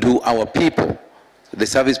do our people, the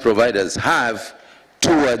service providers, have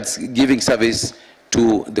towards giving service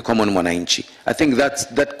to the common mwananchi? I think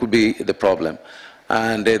that could be the problem.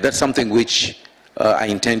 And that's something which I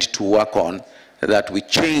intend to work on, that we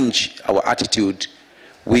change our attitude.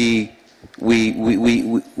 We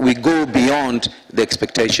go beyond the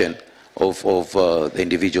expectation of the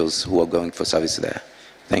individuals who are going for service there.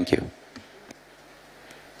 Thank you.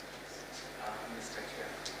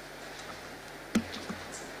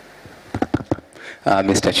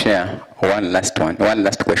 Mr. Chair, one last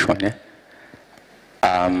question. Yeah?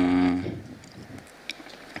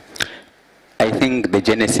 I think the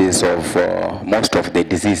genesis of most of the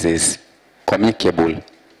diseases, communicable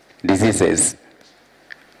diseases,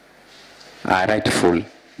 are rightful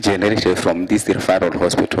generated from these referral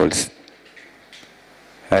hospitals.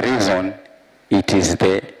 The reason, it is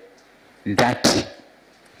the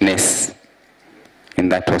dirtiness in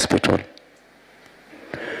that hospital.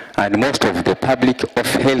 And most of the public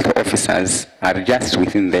health officers are just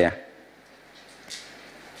within there.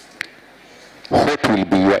 What will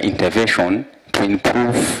be your intervention to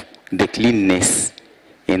improve the cleanliness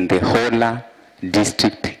in the Hola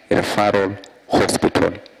District Referral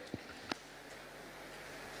Hospital?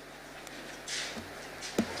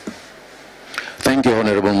 Thank you,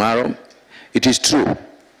 Honorable Maro. It is true.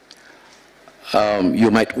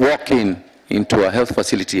 You might walk into a health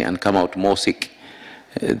facility and come out more sick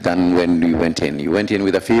than when you went in. You went in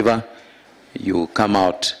with a fever, you come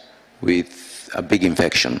out with a big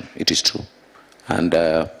infection. It is true. And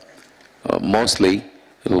mostly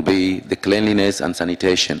it will be the cleanliness and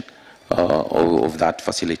sanitation of that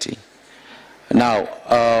facility. Now,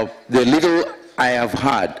 the little I have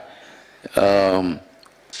had,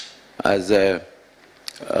 as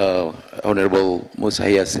Honorable Musa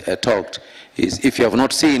has talked, is if you have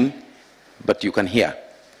not seen, but you can hear.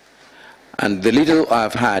 And the little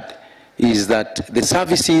I've had is that the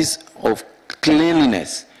services of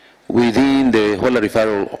cleanliness within the Hola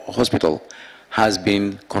Referral Hospital has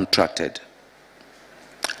been contracted.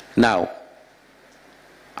 Now,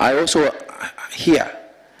 I also hear,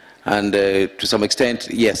 and to some extent,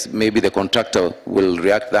 yes, maybe the contractor will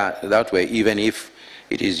react that way, even if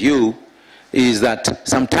it is you, is that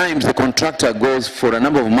sometimes the contractor goes for a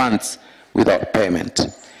number of months without payment.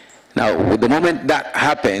 Now, the moment that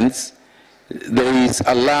happens, there is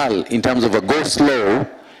a lull in terms of a go slow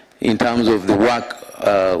in terms of the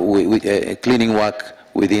work, cleaning work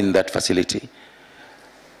within that facility.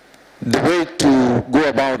 The way to go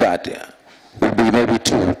about that would be maybe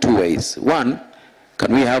two ways. One,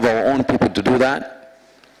 can we have our own people to do that?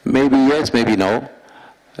 Maybe yes, maybe no.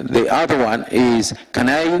 The other one is, can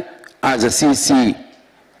I, as a CC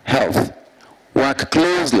Health, work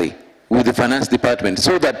closely with the finance department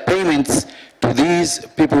so that payments to these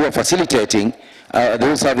people who are facilitating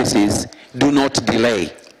those services do not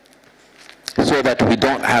delay, so that we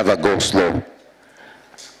don't have a go slow.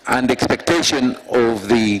 And the expectation of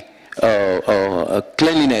the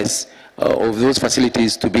cleanliness of those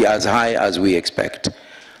facilities to be as high as we expect.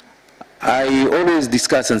 I always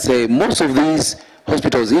discuss and say most of these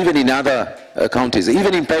hospitals, even in other counties,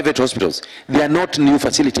 even in private hospitals, they are not new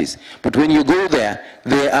facilities. But when you go there,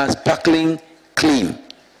 they are sparkling clean.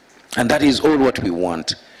 And that is all what we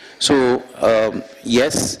want. So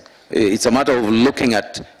yes, it's a matter of looking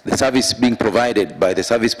at the service being provided by the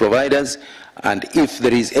service providers, and if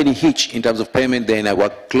there is any hitch in terms of payment, then I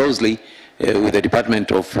work closely with the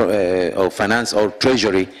Department of Finance or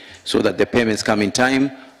Treasury so that the payments come in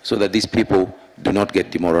time, so that these people do not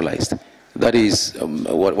get demoralized. That is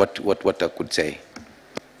what I could say.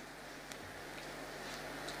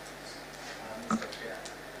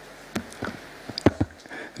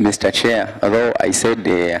 Mr. Chair, although I said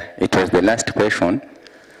it was the last question,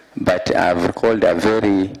 but I've recalled a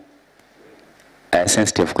very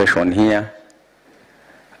sensitive question here.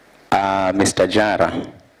 Mr. Jara,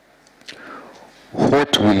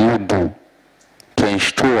 what will you do to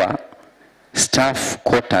ensure staff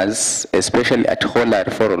quarters, especially at Hola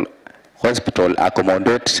Referral Hospital,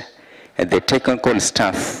 accommodate the technical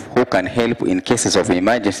staff who can help in cases of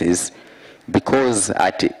emergencies? Because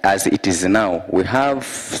as it is now, we have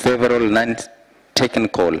several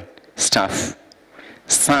non-technical staff,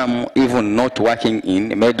 some even not working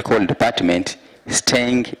in medical department,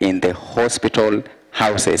 staying in the hospital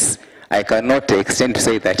houses. I cannot extend to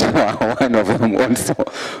say that you are one of them also,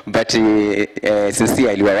 but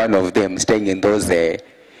sincerely you are one of them, staying in those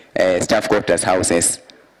staff quarters houses.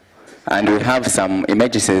 And we have some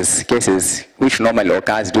emergencies cases which normally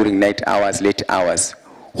occurs during night hours, late hours.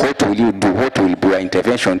 What will you do? What will be your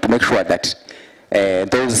intervention to make sure that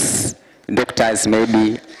those doctors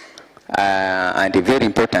maybe and the very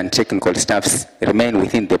important technical staffs remain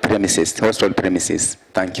within the premises, hospital premises?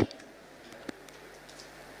 Thank you.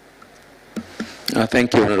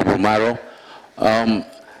 Thank you, Honorable Maro.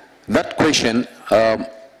 That question,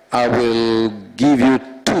 I will give you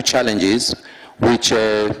two challenges, which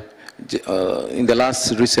in the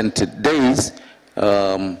last recent days,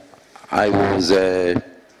 I was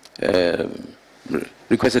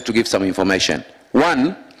requested to give some information.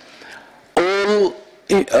 One, all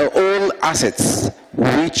assets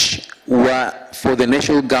which were for the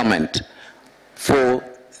national government for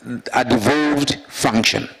a devolved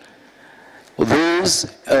function, those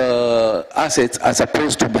assets are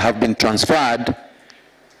supposed to have been transferred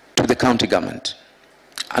to the county government.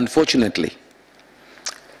 Unfortunately,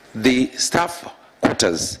 the staff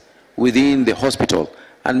quarters within the hospital,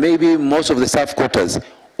 and maybe most of the staff quarters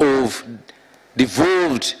of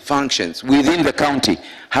devolved functions within the county,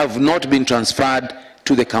 have not been transferred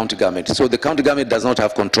to the county government. So the county government does not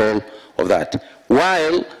have control of that,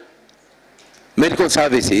 while medical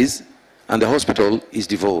services and the hospital is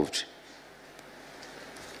devolved.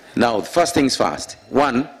 Now, first things first.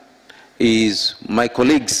 One is my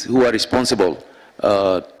colleagues who are responsible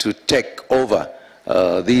to take over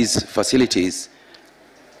these facilities,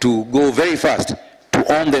 to go very fast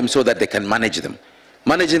to own them so that they can manage them.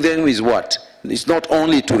 Managing them is what? It's not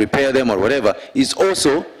only to repair them or whatever, it's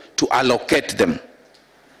also to allocate them.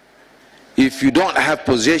 If you don't have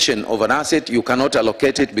possession of an asset, you cannot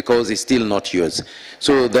allocate it because it's still not yours.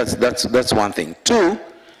 So that's one thing. Two,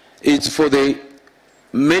 it's for the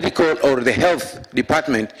medical or the health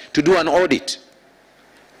department to do an audit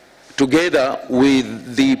together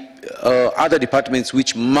with the other departments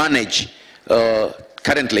which manage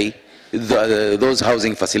currently those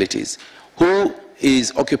housing facilities. Who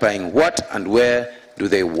is occupying what and where do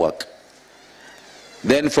they work?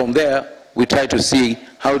 Then from there, we try to see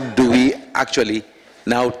how do we actually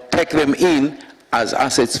now take them in as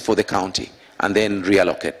assets for the county and then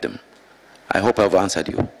reallocate them. I hope I've answered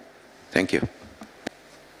you. Thank you.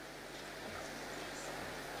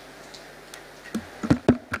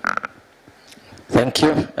 Thank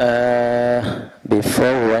you.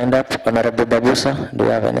 Before we wind up, Honorable Babusa, do you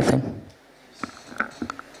have anything?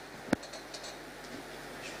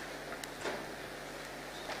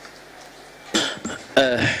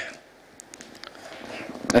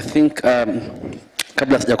 I think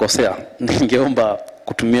kabla sijakosea ningeomba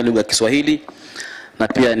kutumia lugha ya Kiswahili, na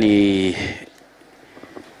pia ni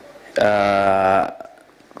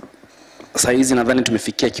saizi nadhani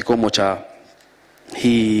tumefikia kikomo cha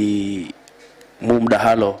hii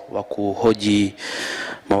mdahalo wa kuhoji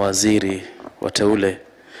mawaziri wateule.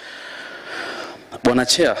 Bwana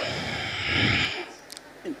Chair,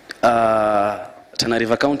 Tana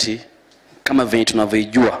River County kama venye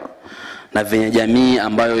tunavyojua na venye jamii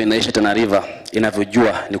ambayo inaishi Tana River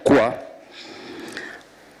inavyojua ni kuwa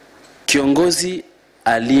kiongozi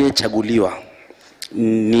aliyechaguliwa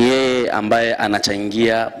ni yeye ambaye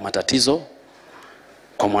anachangia matatizo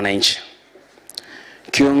kwa mwananchi.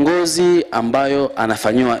 Kiongozi ambayo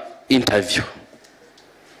anafanywa interview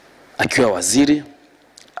akiwa waziri,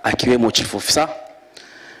 akiwemo chief officer,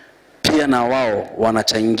 pia na wao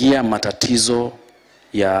wanachangia matatizo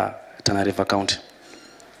ya Tana River County.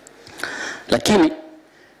 Lakini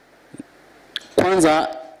kwanza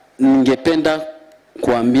ningependa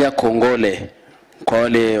kuambia kongole kwa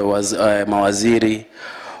wale mawaziri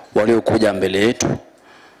waliokuja mbele yetu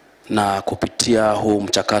na kupitia huu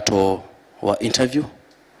mchakato wa interview.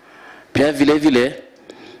 Pia vile vile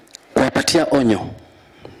kuwapatia onyo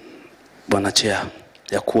Bwana Chair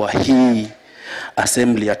ya kuwa hii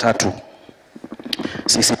assembly ya 3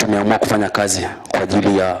 sisi tumeamua kufanya kazi kwa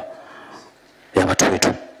ajili ya watu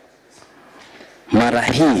wetu. Mara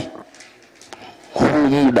hii huu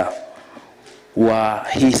muda wa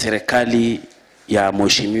hii serikali ya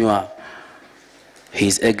Mheshimiwa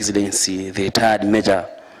His Excellency the retired Major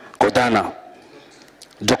Tana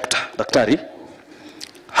daktari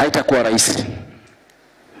haitakuwa rahisi.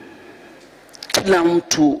 Kila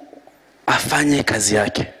mtu afanye kazi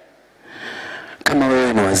yake. Kama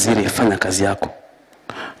wewe ni waziri, fanya kazi yako.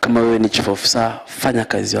 Kama wewe ni chief officer, fanya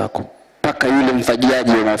kazi yako. Paka yule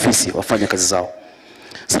mfagiaji wa ofisi wafanye kazi zao.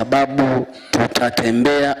 Sababu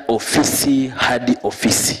tutatembea ofisi hadi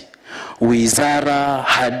ofisi, wizara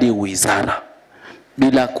hadi wizara,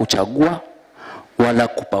 bila kuchagua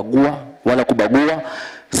wala kubagua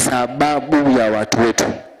sababu ya watu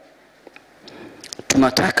wetu.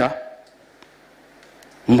 Tunataka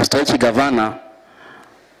mstahiki gavana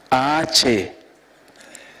aache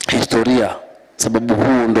historia, sababu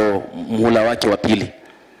huu ndo muhula wake wa pili.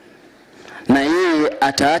 Na yeye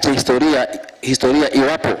ataacha historia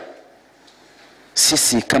iwapo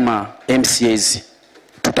sisi kama MCAs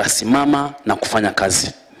tutasimama na kufanya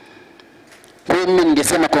kazi. Kwa hiyo mimi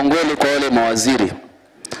ningesema kongole kwa wale mawaziri,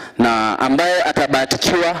 na ambaye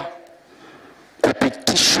atabahatikiwa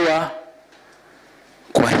kupitishwa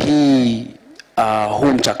kwa huu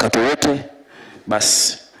mchakato wote,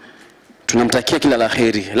 basi tunamtakia kila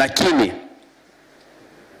laheri. Lakini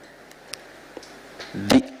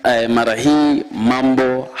mara hii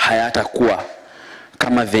mambo hayatakuwa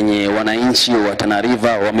kama venye wananchi wa Tana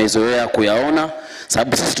River wamezoea kuyaona,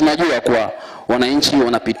 sababu sisi tunajua kwa wananchi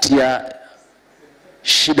wanapitia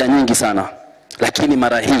shida nyingi sana. Lakini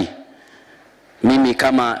mara hii mimi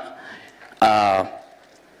kama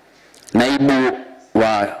naibu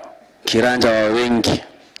wa kiranja wa wengi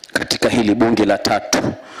katika hili bunge la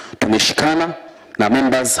 3, tumeshikana na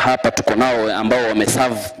members hapa tuko nao ambao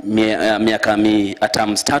wameserve miaka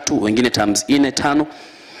terms 3, wengine terms 4, 5,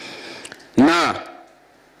 na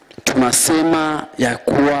tunasema ya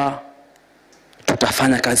kuwa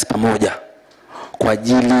tutafanya kazi pamoja kwa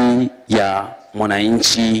ajili ya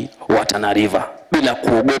mwananchi wa Tana River, bila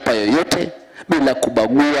kuogopa yoyote, bila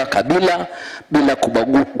kubagua kabila, bila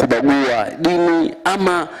kubagua dini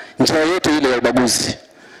ama njia yote ile ya ubaguzi,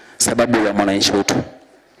 sababu ya mwananchi wetu.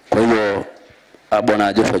 Kwa hiyo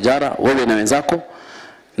Bwana Joshua Jara, wewe na wenzako,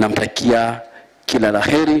 namtakia kila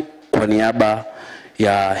laheri kwa niaba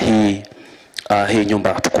ya hii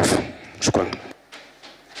nyumba tukufu. Shukrani.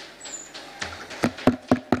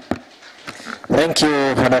 Thank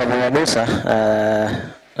you, Honorable Musa.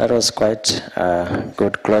 That was quite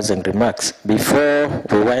good closing remarks. Before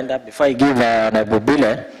we wind up, before I give Honorable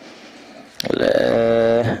Bile,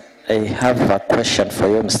 I have a question for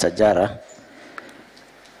you, Mr. Jara.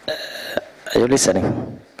 Are you listening?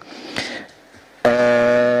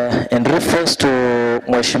 In reference to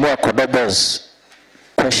Mheshimiwa Kodobo's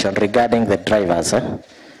question regarding the drivers,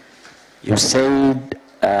 you said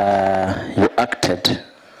you acted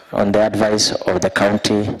on the advice of the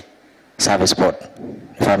county service board,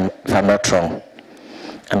 if I'm not wrong.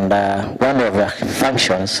 And one of the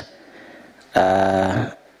functions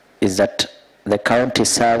is that the county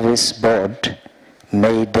service board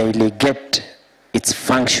may delegate its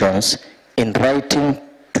functions in writing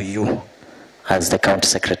to you as the county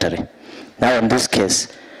secretary. Now in this case,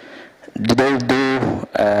 did they do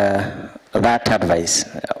that advice,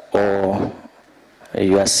 or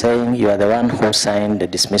you are saying you are the one who signed the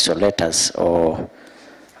dismissal letters, or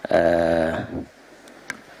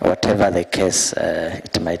whatever the case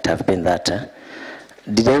it might have been that?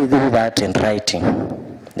 Did they do that in writing,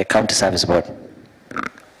 the county service board?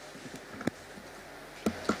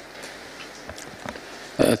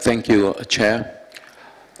 Thank you, Chair.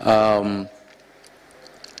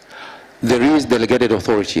 There is delegated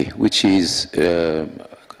authority, which is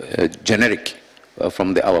generic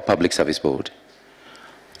from our public service board.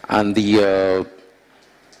 And the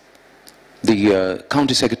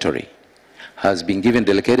county secretary has been given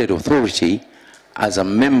delegated authority as a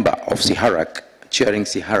member of CIHARAC, chairing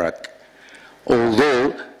CIHARAC,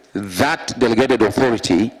 although that delegated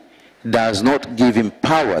authority does not give him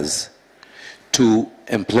powers to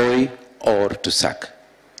employ or to sack.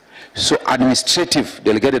 So administrative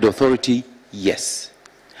delegated authority, yes.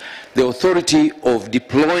 The authority of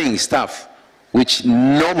deploying staff which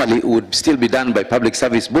normally would still be done by Public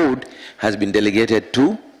Service Board, has been delegated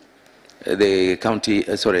to the county,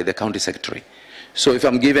 the county secretary. So if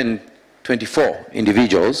I'm given 24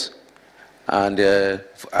 individuals, and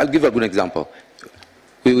I'll give a good example.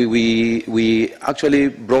 We actually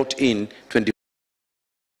brought in 20.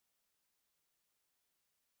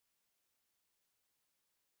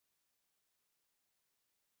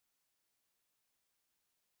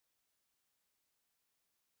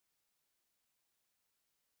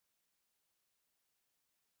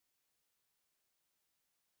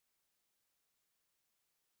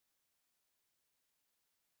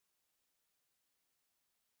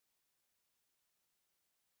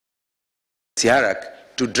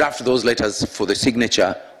 To draft those letters for the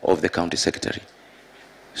signature of the county secretary.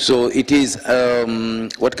 So it is,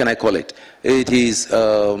 what can I call it? It is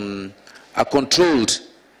a controlled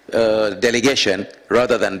delegation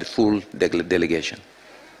rather than the full delegation.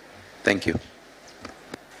 Thank you.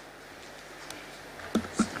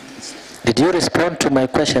 Did you respond to my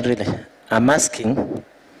question really? I'm asking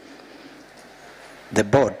the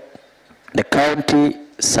board, the county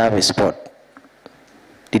service board,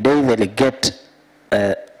 did they delegate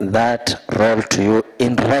that role to you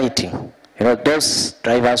in writing? You know, those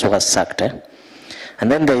drivers were sacked. And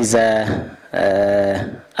then there is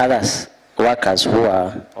other workers who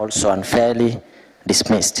are also unfairly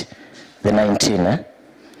dismissed, the 19.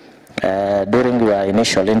 During your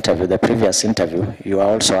initial interview, the previous interview, you were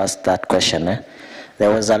also asked that question. There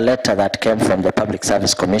was a letter that came from the Public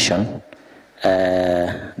Service Commission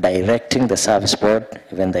directing the service board,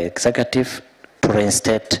 even the executive, to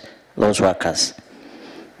reinstate those workers.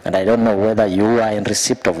 And I don't know whether you are in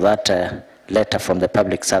receipt of that letter from the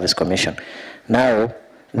Public Service Commission. Now,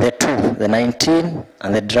 the two, the 19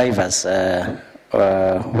 and the drivers who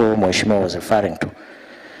Mheshimiwa was referring to,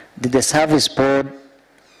 did the service board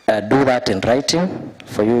do that in writing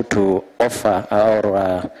for you to offer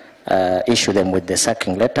or issue them with the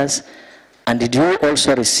sacking letters? And did you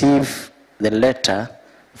also receive the letter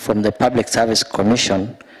from the Public Service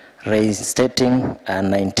Commission reinstating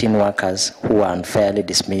 19 workers who were unfairly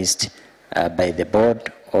dismissed by the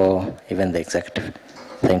board or even the executive?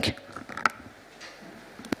 Thank you.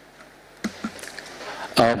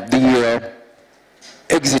 The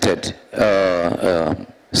exited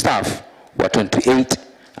staff were 28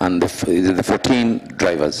 and the 14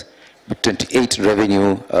 drivers, 28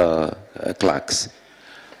 revenue clerks.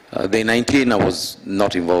 The 19, I was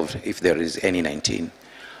not involved, if there is any 19.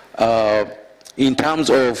 In terms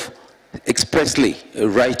of expressly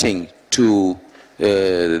writing to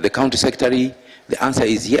the county secretary, the answer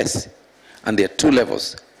is yes. And there are two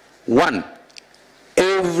levels. One,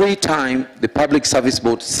 every time the Public Service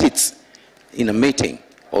Board sits in a meeting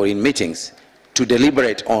or in meetings to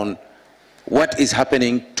deliberate on what is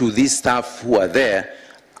happening to these staff who are there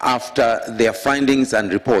after their findings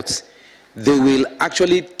and reports, they will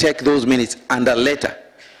actually take those minutes and a letter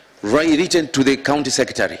written to the county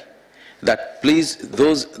secretary that please,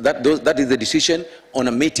 that is the decision on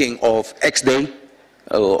a meeting of X day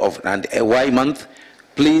and a Y month,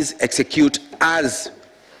 please execute as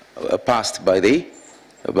passed by the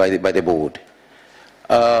board.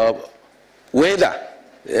 Whether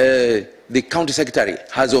the county secretary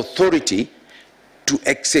has authority to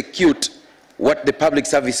execute what the Public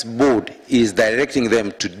Service Board is directing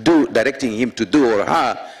him to do or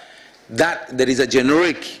her, that there is a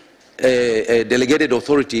generic delegated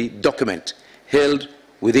authority document held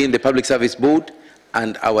within the Public Service Board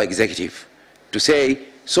and our executive to say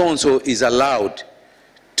so-and-so is allowed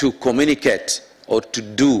to communicate or to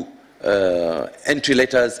do entry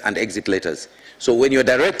letters and exit letters. So when you're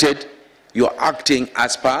directed, you're acting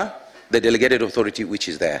as per the delegated authority which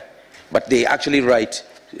is there. But they actually write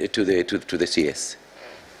to the CS.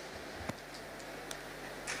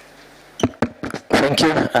 Thank you.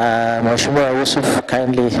 Mheshimiwa Yusuf,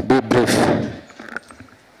 kindly be brief.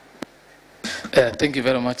 Thank you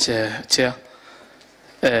very much, Chair.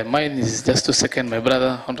 Mine is just to second my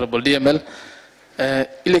brother, Honorable DML.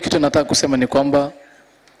 Ile kitu nataka kusema ni kwamba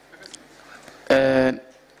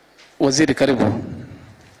waziri karibu.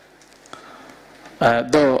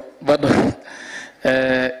 Though bado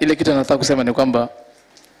ile kitu nataka kusema ni kwamba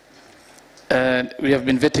we have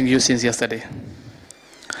been vetting you since yesterday.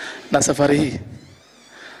 Na safari hii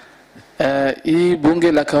hii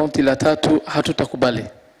bunge la kaunti la 3 hatutakubali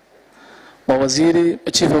mawaziri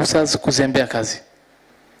chief officers kuzembea kazi.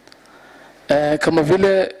 Kama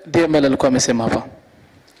vile DML alikuwa amesema hapa,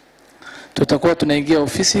 tutakuwa tunaingia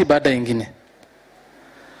ofisi baada nyingine.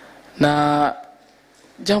 Na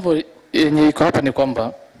jambo yenye iko hapa ni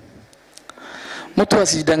kwamba Mtu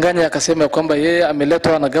asijidanganye akasema kwamba yeye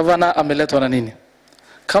ameletwa na governor, ameletwa na nini.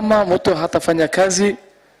 Kama mtu hatafanya kazi,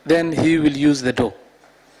 then he will use the door.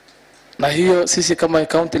 Na hiyo sisi kama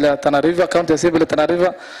county la Tana River, county assembly la Tana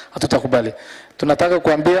River hatutakubali. Tunataka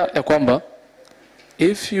kuambia ya kwamba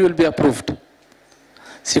if you will be approved,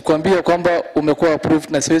 sikwambia kwamba umekuwa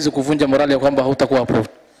approved na siwezi kuvunja morali ya kwamba hautakuwa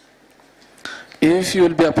approved. If you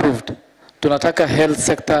will be approved, tunataka health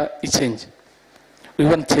sector i-change. We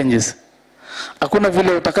want changes. Hakuna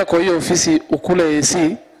vile utaka kwa hiyo ofisi ukule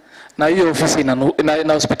AC na hiyo ofisi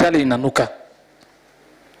na hospitali inanuka.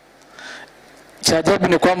 Cha ajabu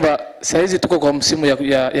ni kwamba saizi tuko kwa msimu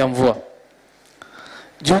ya mvua.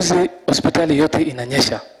 Juzi hospitali yote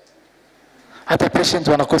inanyesha. Hata patients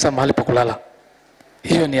wanakosa mahali pa kulala.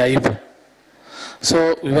 Hiyo ni aibu.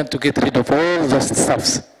 So we want to get rid of all those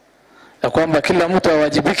stuffs. Ya kwamba kila mtu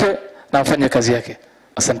awajibike na afanye kazi yake.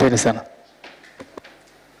 Asanteni sana.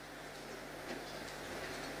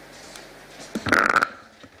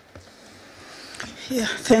 Yeah,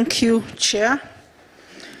 thank you, Chair.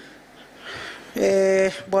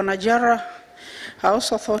 Bwana Jara, I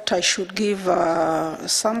also thought I should give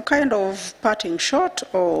some kind of parting shot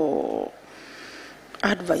or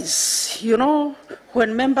advice. You know,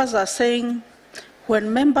 when members are saying,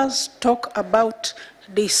 when members talk about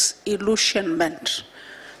disillusionment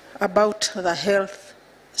about the health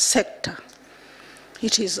sector,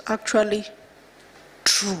 it is actually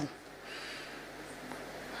true.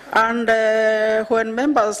 And when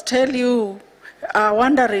members tell you, are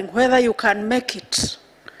wondering whether you can make it,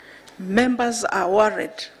 members are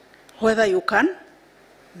worried whether you can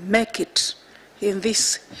make it in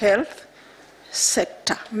this health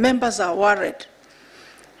sector. Members are worried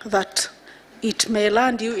that it may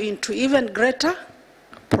land you into even greater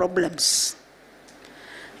problems.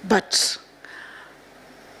 But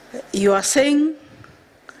you are saying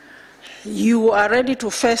you are ready to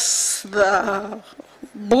face the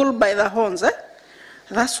bull by the horns, eh?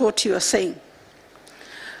 That's what you are saying.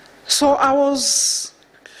 So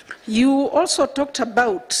you also talked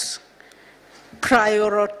about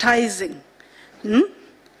prioritizing,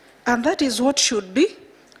 and that is what should be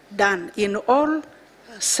done in all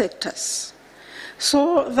sectors.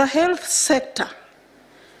 So the health sector,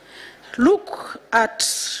 look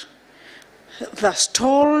at the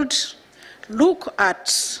stalled, look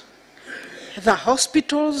at the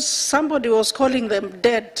hospitals. Somebody was calling them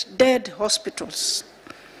dead hospitals.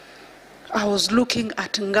 I was looking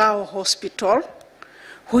at Ngao Hospital,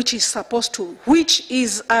 which is a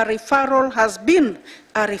referral, has been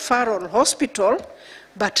a referral hospital,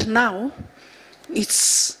 but now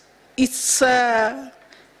it's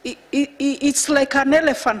like an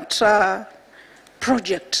elephant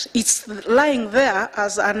project. It's lying there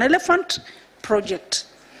as an elephant project.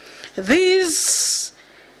 These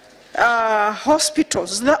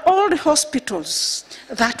hospitals, the old hospitals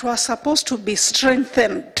that were supposed to be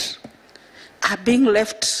strengthened, are being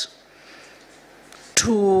left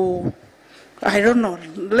to, I don't know,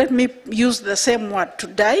 let me use the same word, to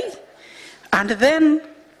die. And then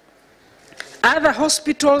other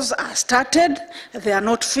hospitals are started, they are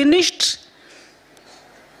not finished.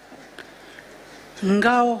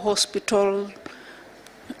 Ngao Hospital,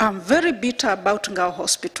 I'm very bitter about Ngao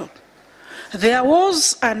Hospital. There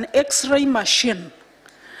was an X-ray machine.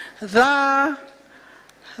 The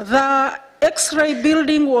X-ray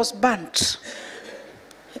building was burnt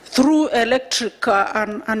through an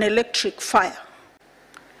electric fire.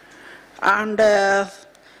 And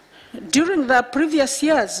during the previous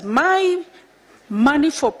years, my money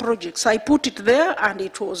for projects, I put it there and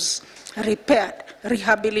it was repaired,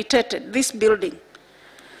 rehabilitated, this building,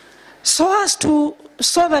 so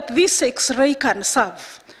that this X-ray can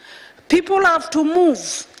serve. People have to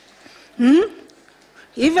move.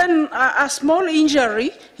 Even a small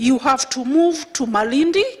injury, you have to move to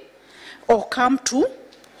Malindi or come to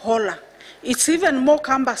Hola. It's even more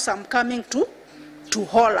cumbersome coming to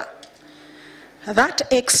Hola. That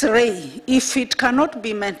X-ray, if it cannot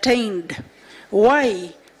be maintained,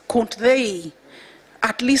 why couldn't they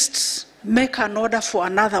at least make an order for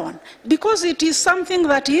another one? Because it is something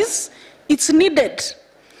that it's needed.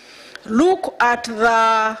 Look at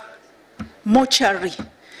the mortuary,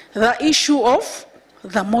 the issue of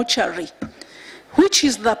the mortuary, which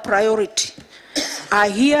is the priority. I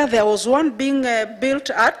hear there was one being built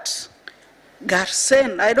at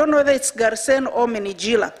Garsen. I don't know whether it's Garsen or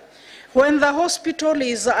Minijila. When the hospital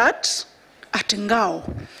is at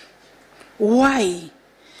Ngao. Why?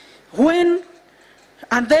 When,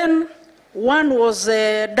 and then one was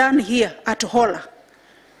done here at Hola.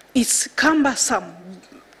 It's cumbersome,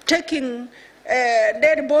 taking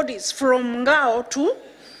dead bodies from Ngao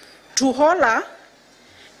to Hola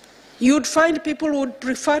you'd find people would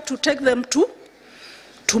prefer to take them to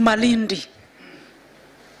Malindi.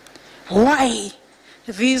 Why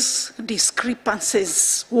these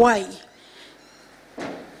discrepancies? Why?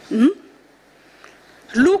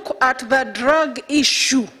 Look at the drug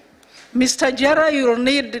issue. Mr. Jara, you'll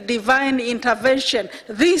need divine intervention.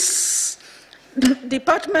 This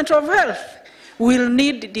Department of Health will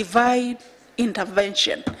need divine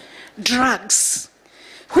intervention. Drugs.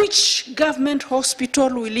 Which government hospital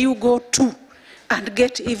will you go to and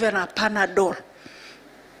get even a Panadol?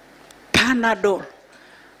 Panadol.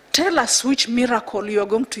 Tell us which miracle you are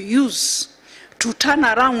going to use to turn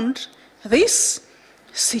around this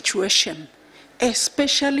situation,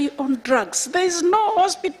 especially on drugs. There is no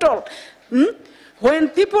hospital. When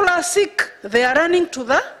people are sick, they are running to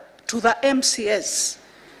the MCS.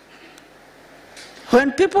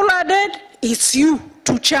 When people are dead, it's you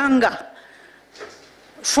to Changa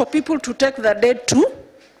for people to take the dead to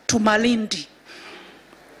Malindi.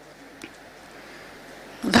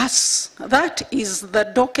 That is the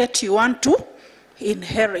docket you want to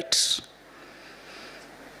inherit.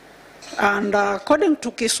 And according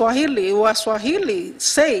to Kiswahili, Waswahili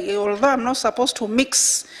say, although I'm not supposed to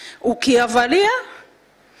mix, ukiavalia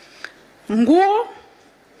nguo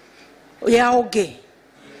yaoge.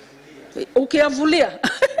 Ukiavulia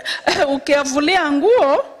ukiavulia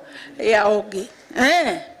nguo yaoge.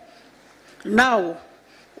 Now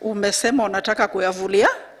umesema unataka kuyavulia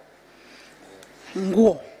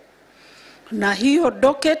nguo. Na hiyo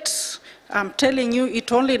docket, I'm telling you,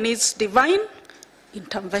 it only needs divine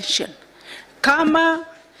intervention. Kama,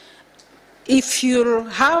 if you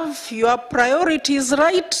have your priorities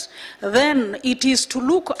right, then it is to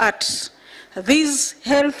look at these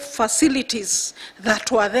health facilities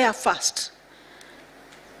that were there first.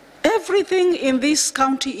 Everything in this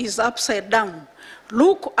county is upside down.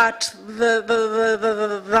 Look at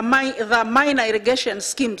the minor irrigation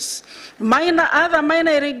schemes. Other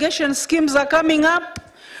minor irrigation schemes are coming up.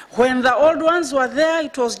 When the old ones were there,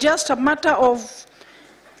 it was just a matter of,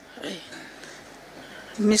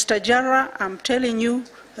 Mr. Jara, I'm telling you,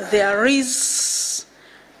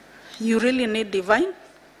 you really need divine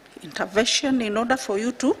intervention in order for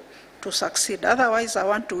you to succeed. Otherwise, I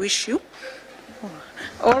want to wish you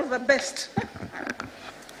all the best.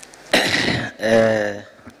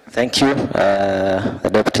 Thank you, the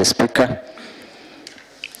Deputy Speaker.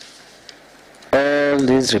 All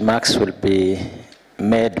these remarks will be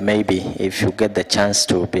made maybe if you get the chance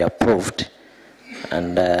to be approved.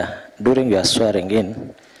 And during your swearing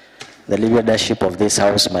in, the leadership of this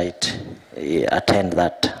House might attend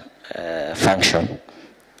that function.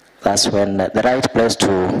 That's when the right place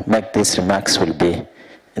to make these remarks will be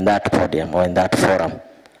in that podium or in that forum,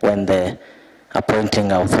 when the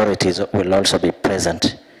appointing authorities will also be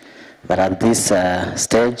present. But at this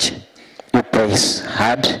stage, you press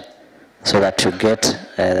hard so that you get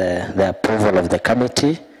the approval of the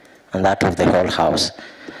committee and that of the whole House.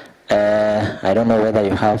 I don't know whether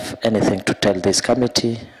you have anything to tell this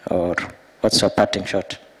committee, or what's your parting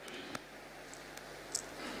shot?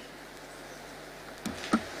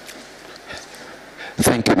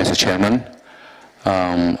 Thank you, Mr. Chairman,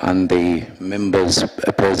 and the members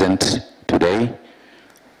present today.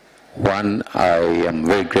 One, I am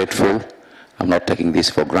very grateful. I'm not taking this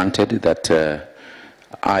for granted that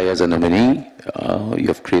I, as a nominee, you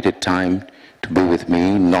have created time to be with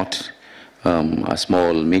me, not a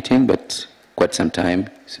small meeting, but quite some time,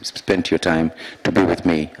 spent your time to be with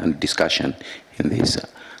me and discussion in this.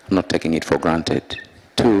 I'm not taking it for granted.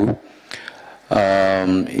 Two,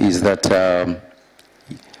 is that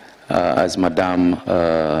as Madam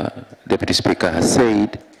Deputy Speaker has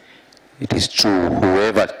said, it is true,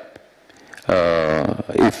 whoever,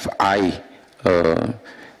 if I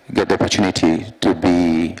get the opportunity to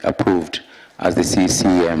be approved as the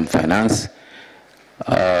Cecm Finance,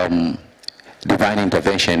 divine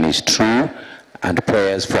intervention is true, and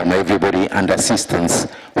prayers from everybody and assistance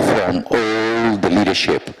from all the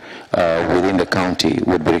leadership within the county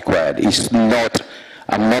would be required. It's not,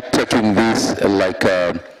 I'm not taking this like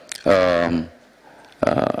a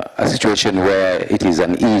situation where it is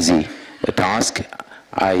an easy task.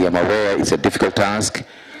 I am aware it's a difficult task,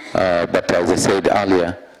 but as I said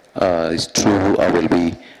earlier, it's true, I will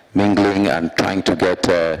be mingling and trying to get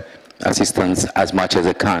assistance as much as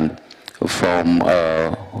I can from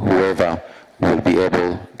whoever will be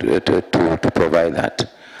able to provide that.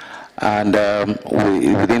 And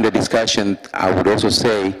within the discussion, I would also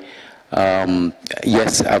say,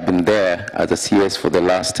 yes, I've been there as a CS for the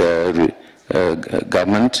last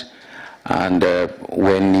government, and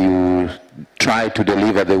when you try to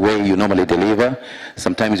deliver the way you normally deliver,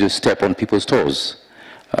 sometimes you step on people's toes.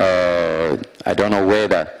 I don't know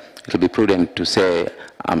whether it will be prudent to say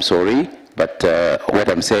I'm sorry, but what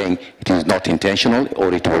I'm saying, it is not intentional,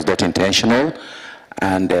 or it was not intentional,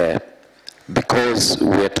 and because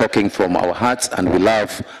we're talking from our hearts and we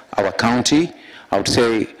love our county, I would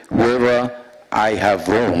say whoever I have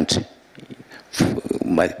wronged,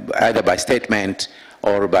 either by statement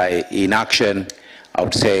or by inaction, I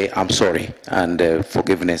would say I'm sorry, and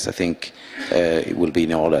forgiveness, I think, it will be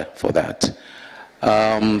in order for that.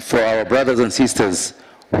 For our brothers and sisters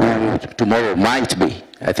who tomorrow might be,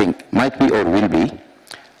 I think, might be or will be,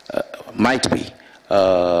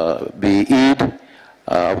 Eid,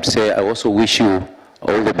 I would say I also wish you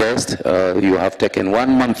all the best. You have taken 1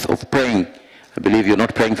 month of praying. I believe you're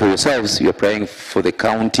not praying for yourselves, you're praying for the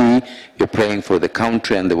county, you're praying for the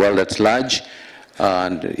country and the world at large.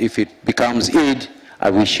 And if it becomes Eid, I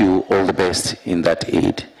wish you all the best in that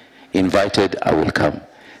Eid. Invited, I will come.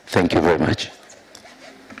 Thank you very much.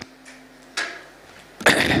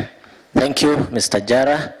 Thank you, Mr.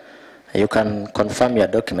 Jara. You can confirm your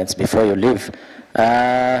documents before you leave.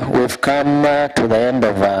 We've come to the end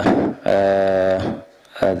of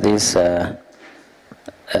this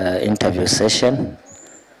interview session,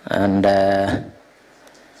 and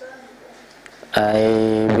I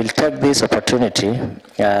will take this opportunity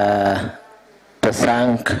to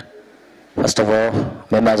thank, first of all,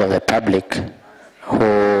 members of the public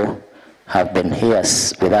who have been here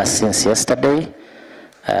with us since yesterday,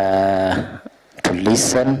 to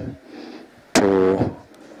listen to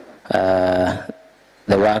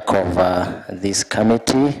the work of this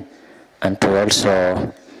committee, and to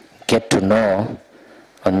also get to know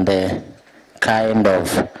on the kind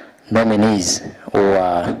of nominees who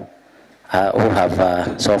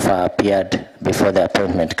have so far appeared before the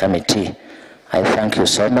appointment committee. I thank you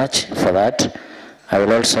so much for that. I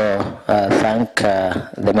will also thank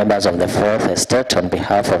the members of the Fourth Estate on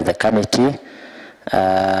behalf of the committee.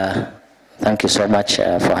 Thank you so much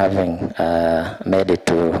for having made it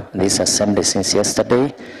to this assembly since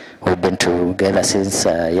yesterday. We've been together since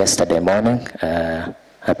yesterday morning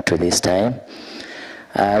up to this time.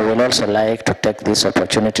 I would also like to take this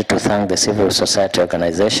opportunity to thank the civil society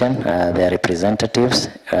organization, their representatives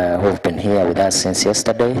who have been here with us since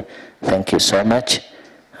yesterday. Thank you so much,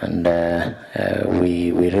 and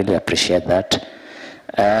we really appreciate that.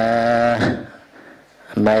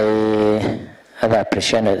 My other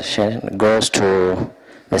appreciation goes to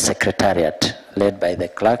the secretariat, led by the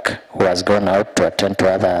clerk, who has gone out to attend to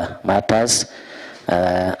other matters,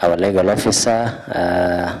 our legal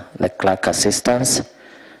officer, the clerk assistants,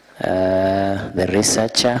 the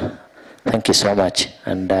researcher. Thank you so much,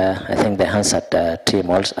 and I think the Hansard team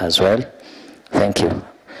also as well. Thank you.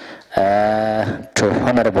 To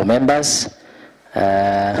honorable members,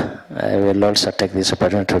 I will also take this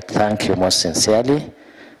opportunity to thank you most sincerely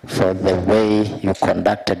for the way you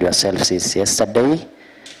conducted yourselves since yesterday.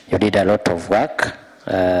 You did a lot of work.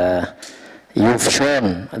 You've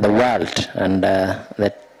shown the world and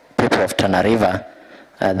the people of Tana River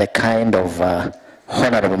the kind of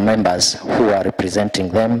honorable members who are representing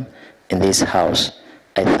them in this house.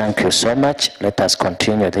 I thank you so much. Let us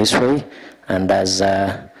continue this way, and as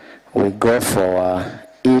we go for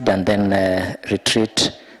Eid and then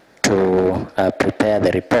retreat to prepare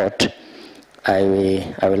the report, I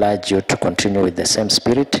will urge you to continue with the same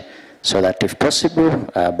spirit, so that if possible,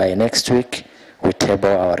 by next week, we table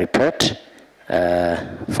our report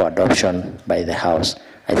for adoption by the House.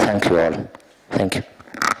 I thank you all. Thank you.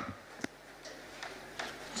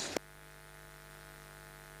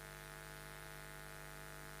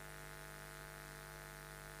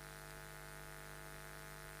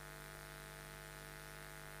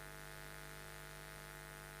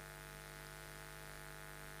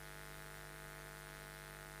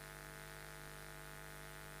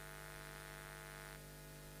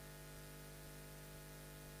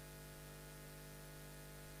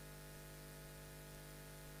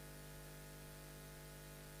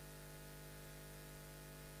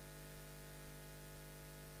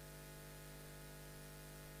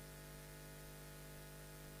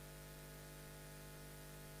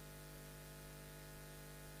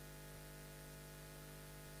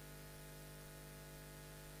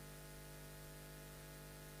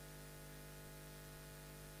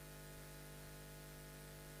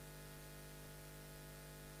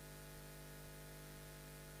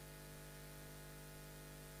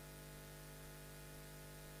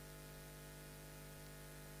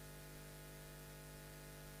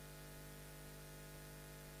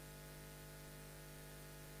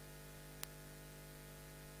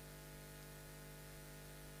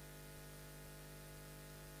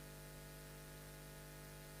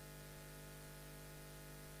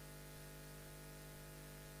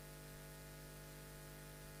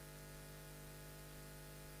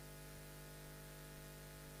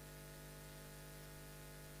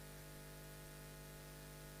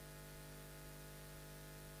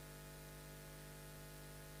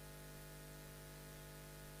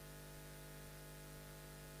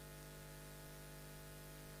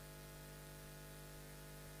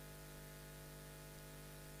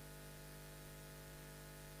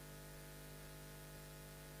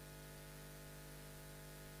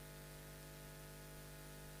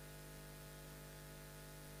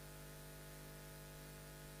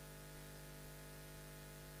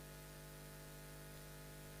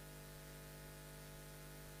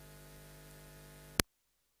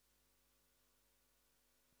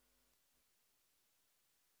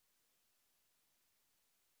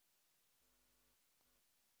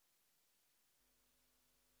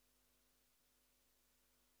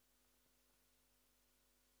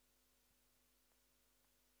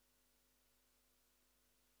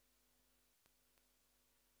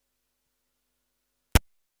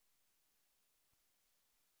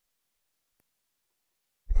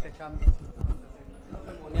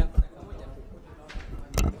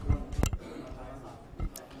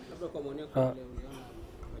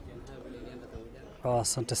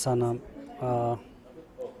 Asante sana.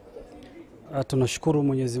 Tunashukuru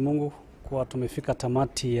Mwenyezi Mungu kwa tumefika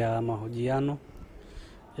tamati ya mahojiano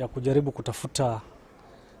ya kujaribu kutafuta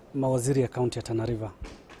mawaziri ya kaunti ya Tana River.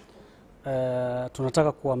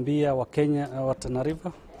 Tunataka kuambia Wakenya wa Tana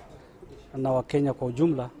River na Wakenya kwa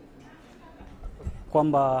ujumla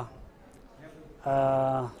kwamba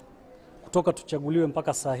kutoka tuchaguliwe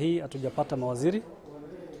mpaka saa hii hatujapata mawaziri,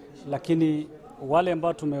 lakini wale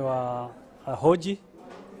ambao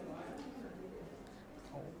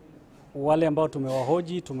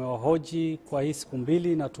tumewahoji kwa hii siku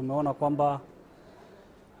mbili, na tumeona kwamba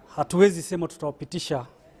hatuwezi sema tutawapitisha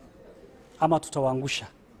ama tutawaangusha,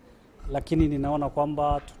 lakini ninaona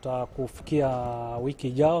kwamba tutakufikia wiki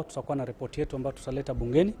ijao tutakuwa na ripoti yetu ambayo tutaleta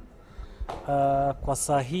bungeni. Kwa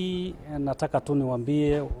saa hii nataka tu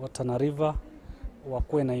niwaambie wa Tana River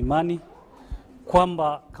wakuwe na imani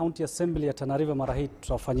kwamba County Assembly ya Tana River mara hii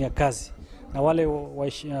tutafanyia kazi, na wale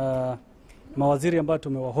mawaziri ambao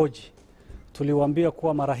tumewahoji tuliwaambia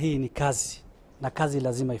kuwa mara hii ni kazi na kazi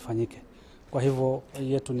lazima ifanyike. Kwa hivyo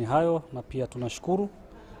yetu ni hayo, na pia tunashukuru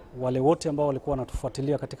wale wote ambao walikuwa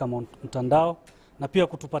wanatufuatilia katika mtandao na pia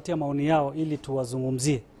kutupatia maoni yao ili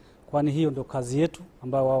tuwazungumzie, kwani hiyo ndio kazi yetu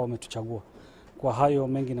ambayo wao wametuchagua. Kwa hayo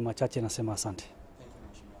mengi na machache nasema asante.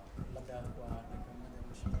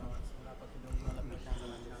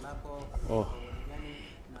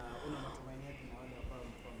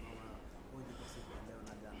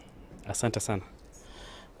 Asante sana.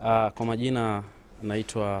 Kwa majina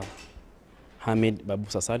naitwa Hamid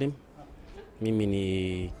Babusa Salim. Mimi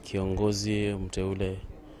ni kiongozi mteuliwa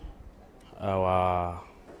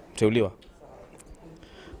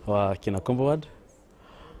wa Kinakombo Ward,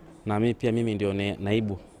 na mimi ndio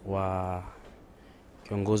naibu wa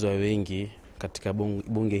kiongozi wa wengi katika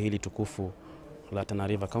bunge hili tukufu la Tana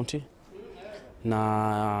River County.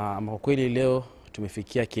 Na kwa kweli leo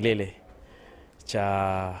tumefikia kilele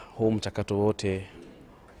cha huu mchakato wote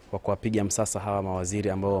wa kuwapiga msasa hawa mawaziri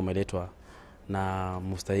ambao wameletwa na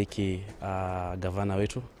mustahiki gavana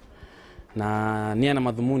wetu, na nia na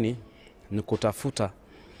madhumuni ni kutafuta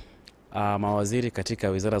mawaziri katika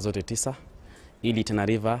wizara zote 9 ili Tana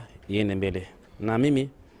River iende mbele. Na mimi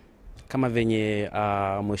kama venye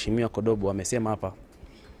mheshimiwa Kodobo amesema hapa,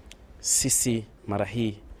 sisi mara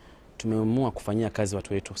hii tumeamua kufanyia kazi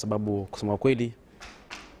watu wetu, sababu kusema kweli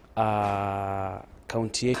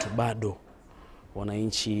kaunti yetu bado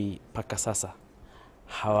wananchi paka sasa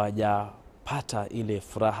hawajapata ile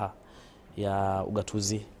furaha ya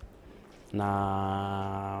ugatuzi,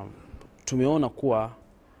 na tumeona kuwa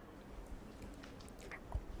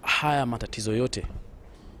haya matatizo yote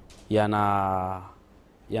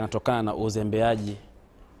yanatokana na uzembeaji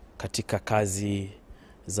katika kazi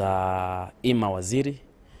za ima waziri,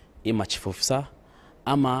 ima chief officer,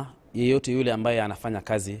 ama yeyote yule ambaye anafanya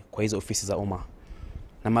kazi kwa hizo ofisi za umma.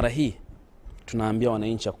 Na mara hii tunaambia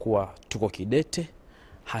wananchi kuwa tuko kidete,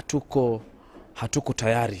 hatuko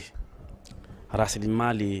tayari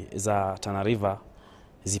rasilimali za Tana River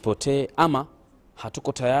zipotee, ama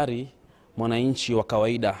hatuko tayari mwananchi wa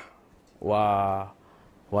kawaida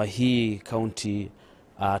wa hii kaunti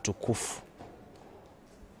tukufu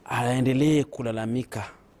aendelee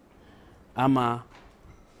kulalamika ama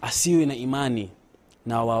asiwe na imani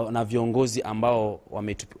na viongozi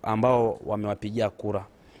ambao wamewapigia kura.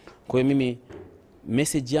 Kwa hiyo mimi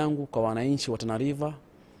message yangu kwa wananchi wa Tana River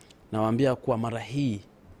nawaambia kuwa mara hii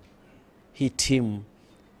timu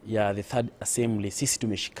ya the third assembly sisi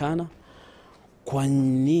tumeshikana kwa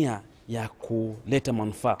nia ya kuleta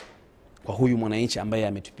manufaa kwa huyu mwananchi ambaye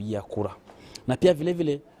ametupigia kura, na pia vile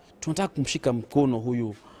vile tunataka kumshika mkono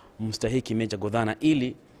huyu mstahiki Meja Godhana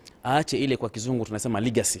ili aache ile, kwa kizungu tunasema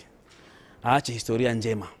legacy, aache historia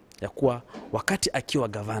njema ya kuwa wakati akiwa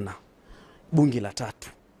gavana bunge la 3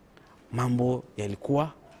 mambo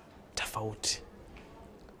yalikuwa tofauti.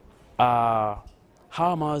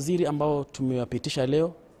 Hawa mawaziri ambao tumewapitisha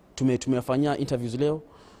leo, tumewafanyia interviews leo,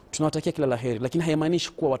 tunawatakia kila laheri, lakini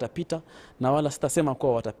haimaanishi kuwa watapita, na wala sitasema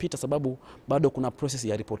kuwa watapita, sababu bado kuna process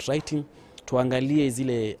ya report writing. Tuangalie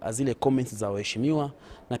zile comments za waheshimiwa,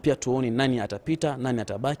 na pia tuone nani atapita, nani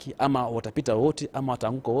atabaki, ama watapita wote ama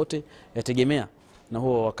wataanguka wote, yategemea na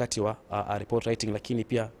huo wakati wa report writing, lakini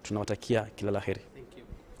pia tunawatakia kila laheri.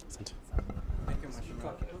 Asante.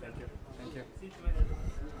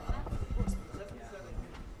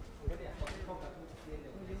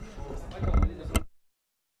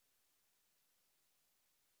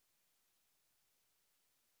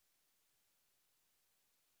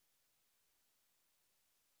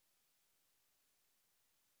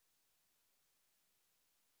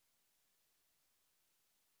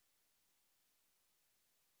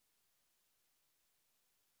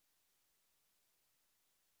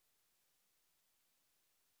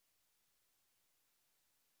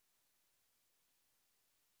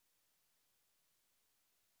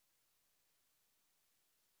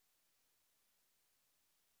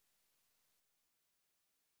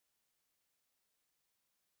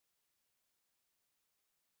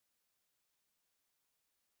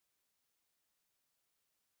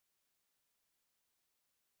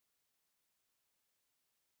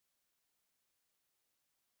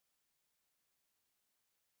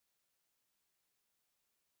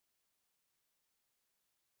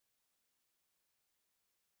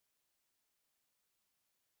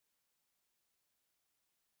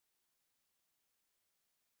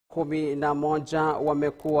 11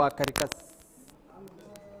 wamekuwa katika